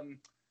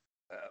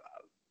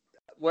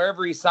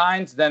 Wherever he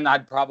signs, then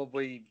I'd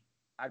probably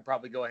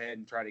go ahead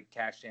and try to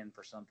cash in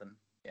for something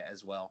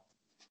as well.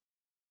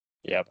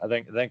 Yeah, I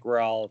think we're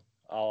all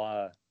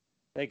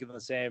thinking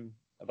the same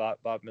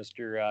about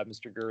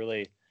Mr.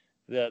 Gurley,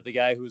 the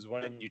guy who's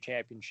winning you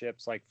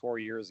championships like 4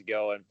 years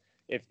ago. And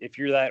if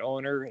you're that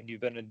owner and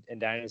you've been in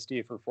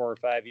Dynasty for 4 or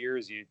 5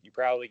 years, you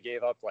probably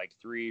gave up like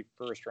 3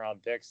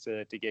 first-round picks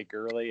to get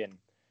Gurley, and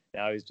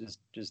now he's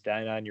just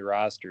dying on your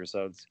roster.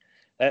 So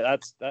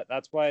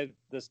that's why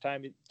this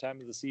time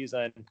of the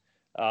season,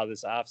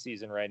 this off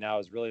season right now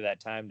is really that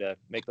time to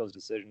make those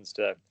decisions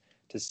to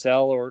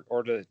sell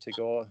or to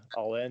go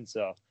all in.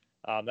 So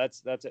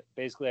that's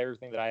basically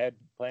everything that I had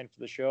planned for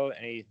the show.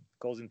 Any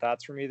closing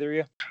thoughts from either of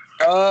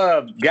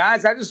you?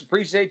 Guys, I just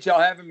appreciate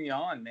y'all having me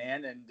on,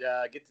 man, and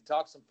get to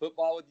talk some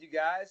football with you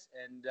guys.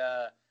 And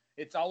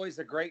it's always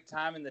a great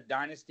time in the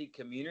Dynasty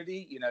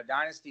community. You know,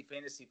 Dynasty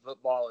Fantasy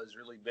Football has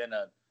really been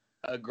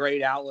a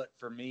great outlet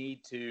for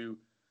me to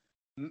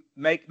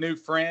make new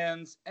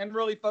friends and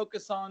really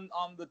focus on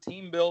the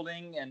team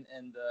building and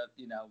the,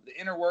 you know, the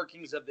inner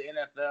workings of the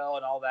NFL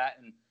and all that,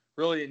 and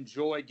really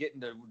enjoy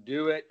getting to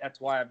do it. That's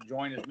why I've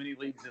joined as many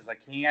leagues as I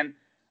can.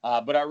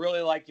 But I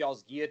really like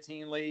y'all's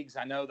guillotine leagues.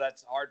 I know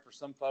that's hard for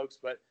some folks,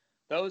 but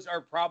those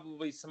are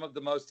probably some of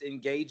the most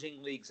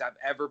engaging leagues I've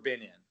ever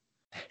been in.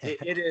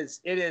 It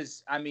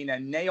is, I mean, a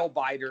nail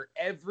biter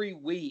every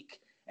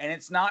week, and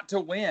it's not to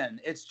win.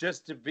 It's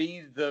just to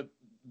be the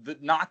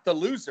not the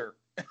loser,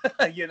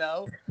 you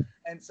know?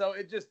 And so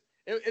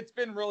it's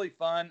been really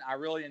fun. I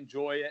really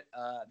enjoy it.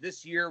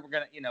 This year we're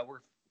going to,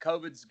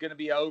 COVID's going to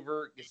be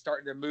over. It's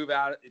starting to move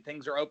out.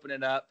 Things are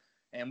opening up,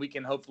 and we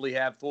can hopefully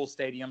have full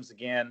stadiums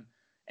again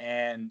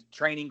and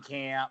training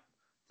camp,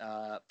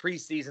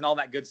 preseason, all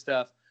that good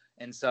stuff.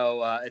 And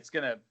so it's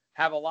going to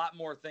have a lot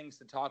more things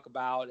to talk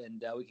about,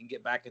 and we can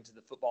get back into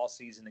the football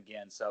season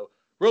again. So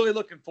really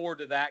looking forward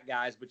to that,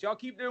 guys. But y'all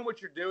keep doing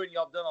what you're doing.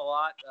 Y'all have done a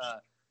lot,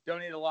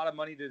 donate a lot of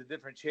money to the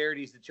different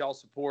charities that y'all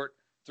support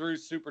through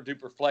Super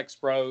Duper Flex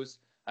Pros.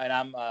 And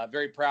I'm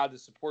very proud to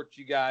support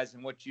you guys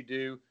and what you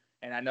do.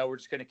 And I know we're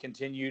just going to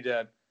continue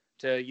to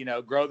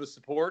grow the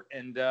support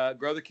and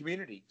grow the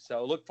community.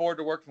 So look forward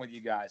to working with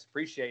you guys.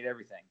 Appreciate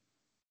everything.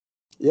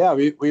 Yeah,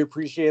 we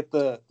appreciate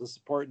the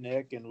support,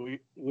 Nick. And we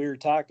were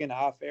talking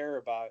off air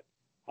about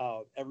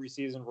how every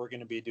season we're going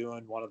to be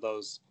doing one of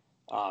those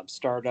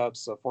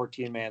startups, a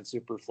 14-man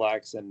super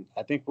flex. And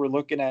I think we're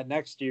looking at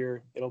next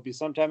year, it'll be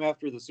sometime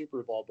after the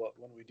Super Bowl, but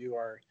when we do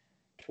our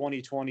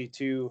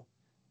 2022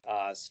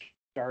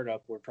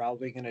 startup, we're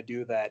probably going to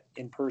do that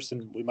in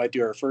person. We might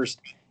do our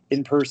first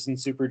in-person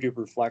Super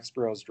Duper Flex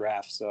Bros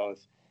draft. So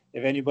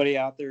if anybody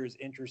out there is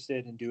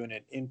interested in doing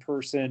an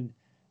in-person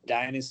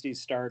Dynasty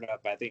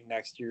startup, I think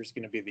next year is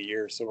going to be the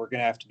year. So we're going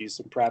to have to do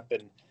some prep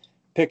and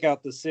pick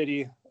out the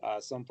city,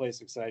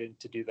 someplace excited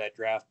to do that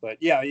draft. But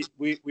yeah,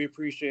 we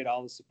appreciate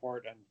all the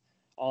support and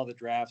all the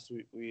drafts.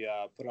 We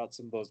put out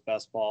some of those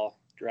best ball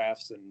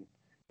drafts, and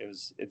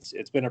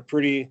it's been a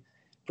pretty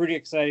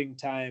exciting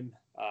time,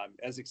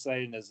 as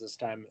exciting as this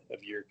time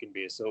of year can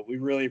be. So we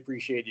really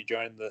appreciate you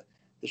joining the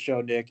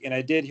show, Nick. And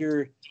I did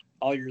hear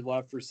all your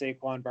love for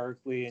Saquon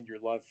Barkley and your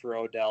love for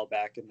Odell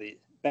back in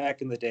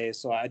the day.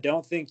 So I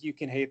don't think you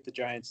can hate the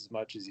Giants as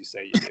much as you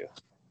say you do.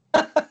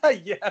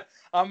 Yeah,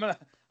 I'm gonna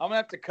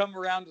have to come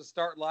around to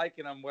start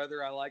liking them,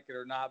 whether I like it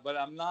or not. But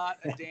I'm not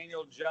a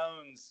Daniel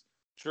Jones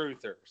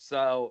truther,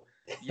 so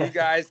you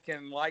guys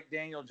can like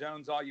Daniel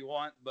Jones all you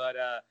want, but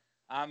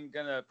I'm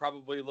gonna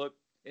probably look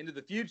into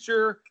the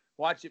future,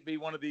 watch it be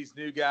one of these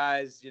new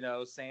guys,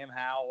 Sam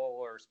Howell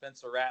or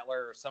Spencer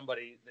Rattler or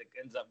somebody that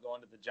ends up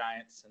going to the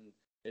Giants and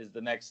is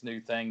the next new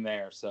thing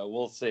there. So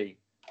we'll see.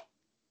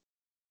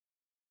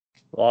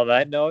 Well, on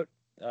that note,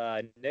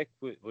 Nick,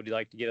 would you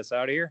like to get us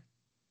out of here?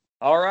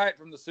 All right,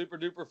 from the Super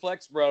Duper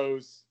Flex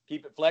Bros,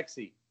 keep it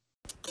flexy.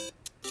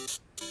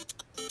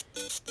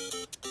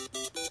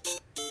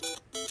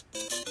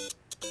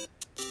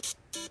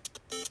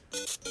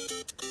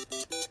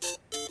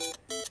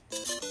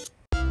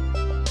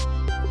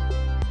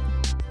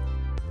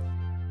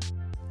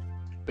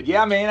 But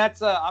yeah, man,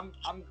 that's I'm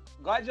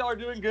glad y'all are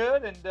doing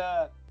good, and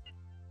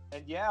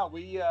yeah,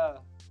 we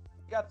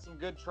got some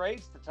good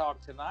trades to talk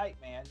tonight,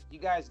 man. You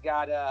guys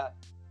got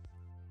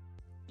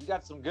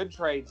some good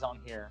trades on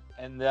here,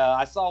 and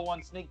I saw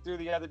one sneak through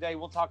the other day.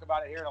 We'll talk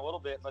about it here in a little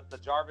bit, but the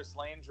Jarvis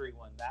Landry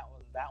one, that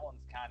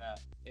one's kind of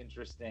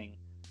interesting.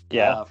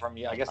 Yeah, from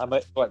you, I guess.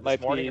 Might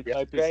be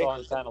yesterday?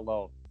 selling kind of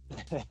low.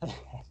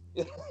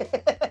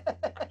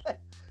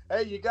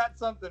 Hey, you got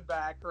something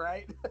back,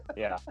 right?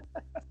 Yeah.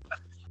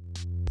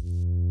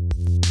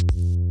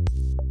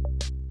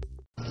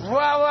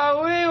 Wow,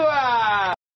 wow, wee, wow.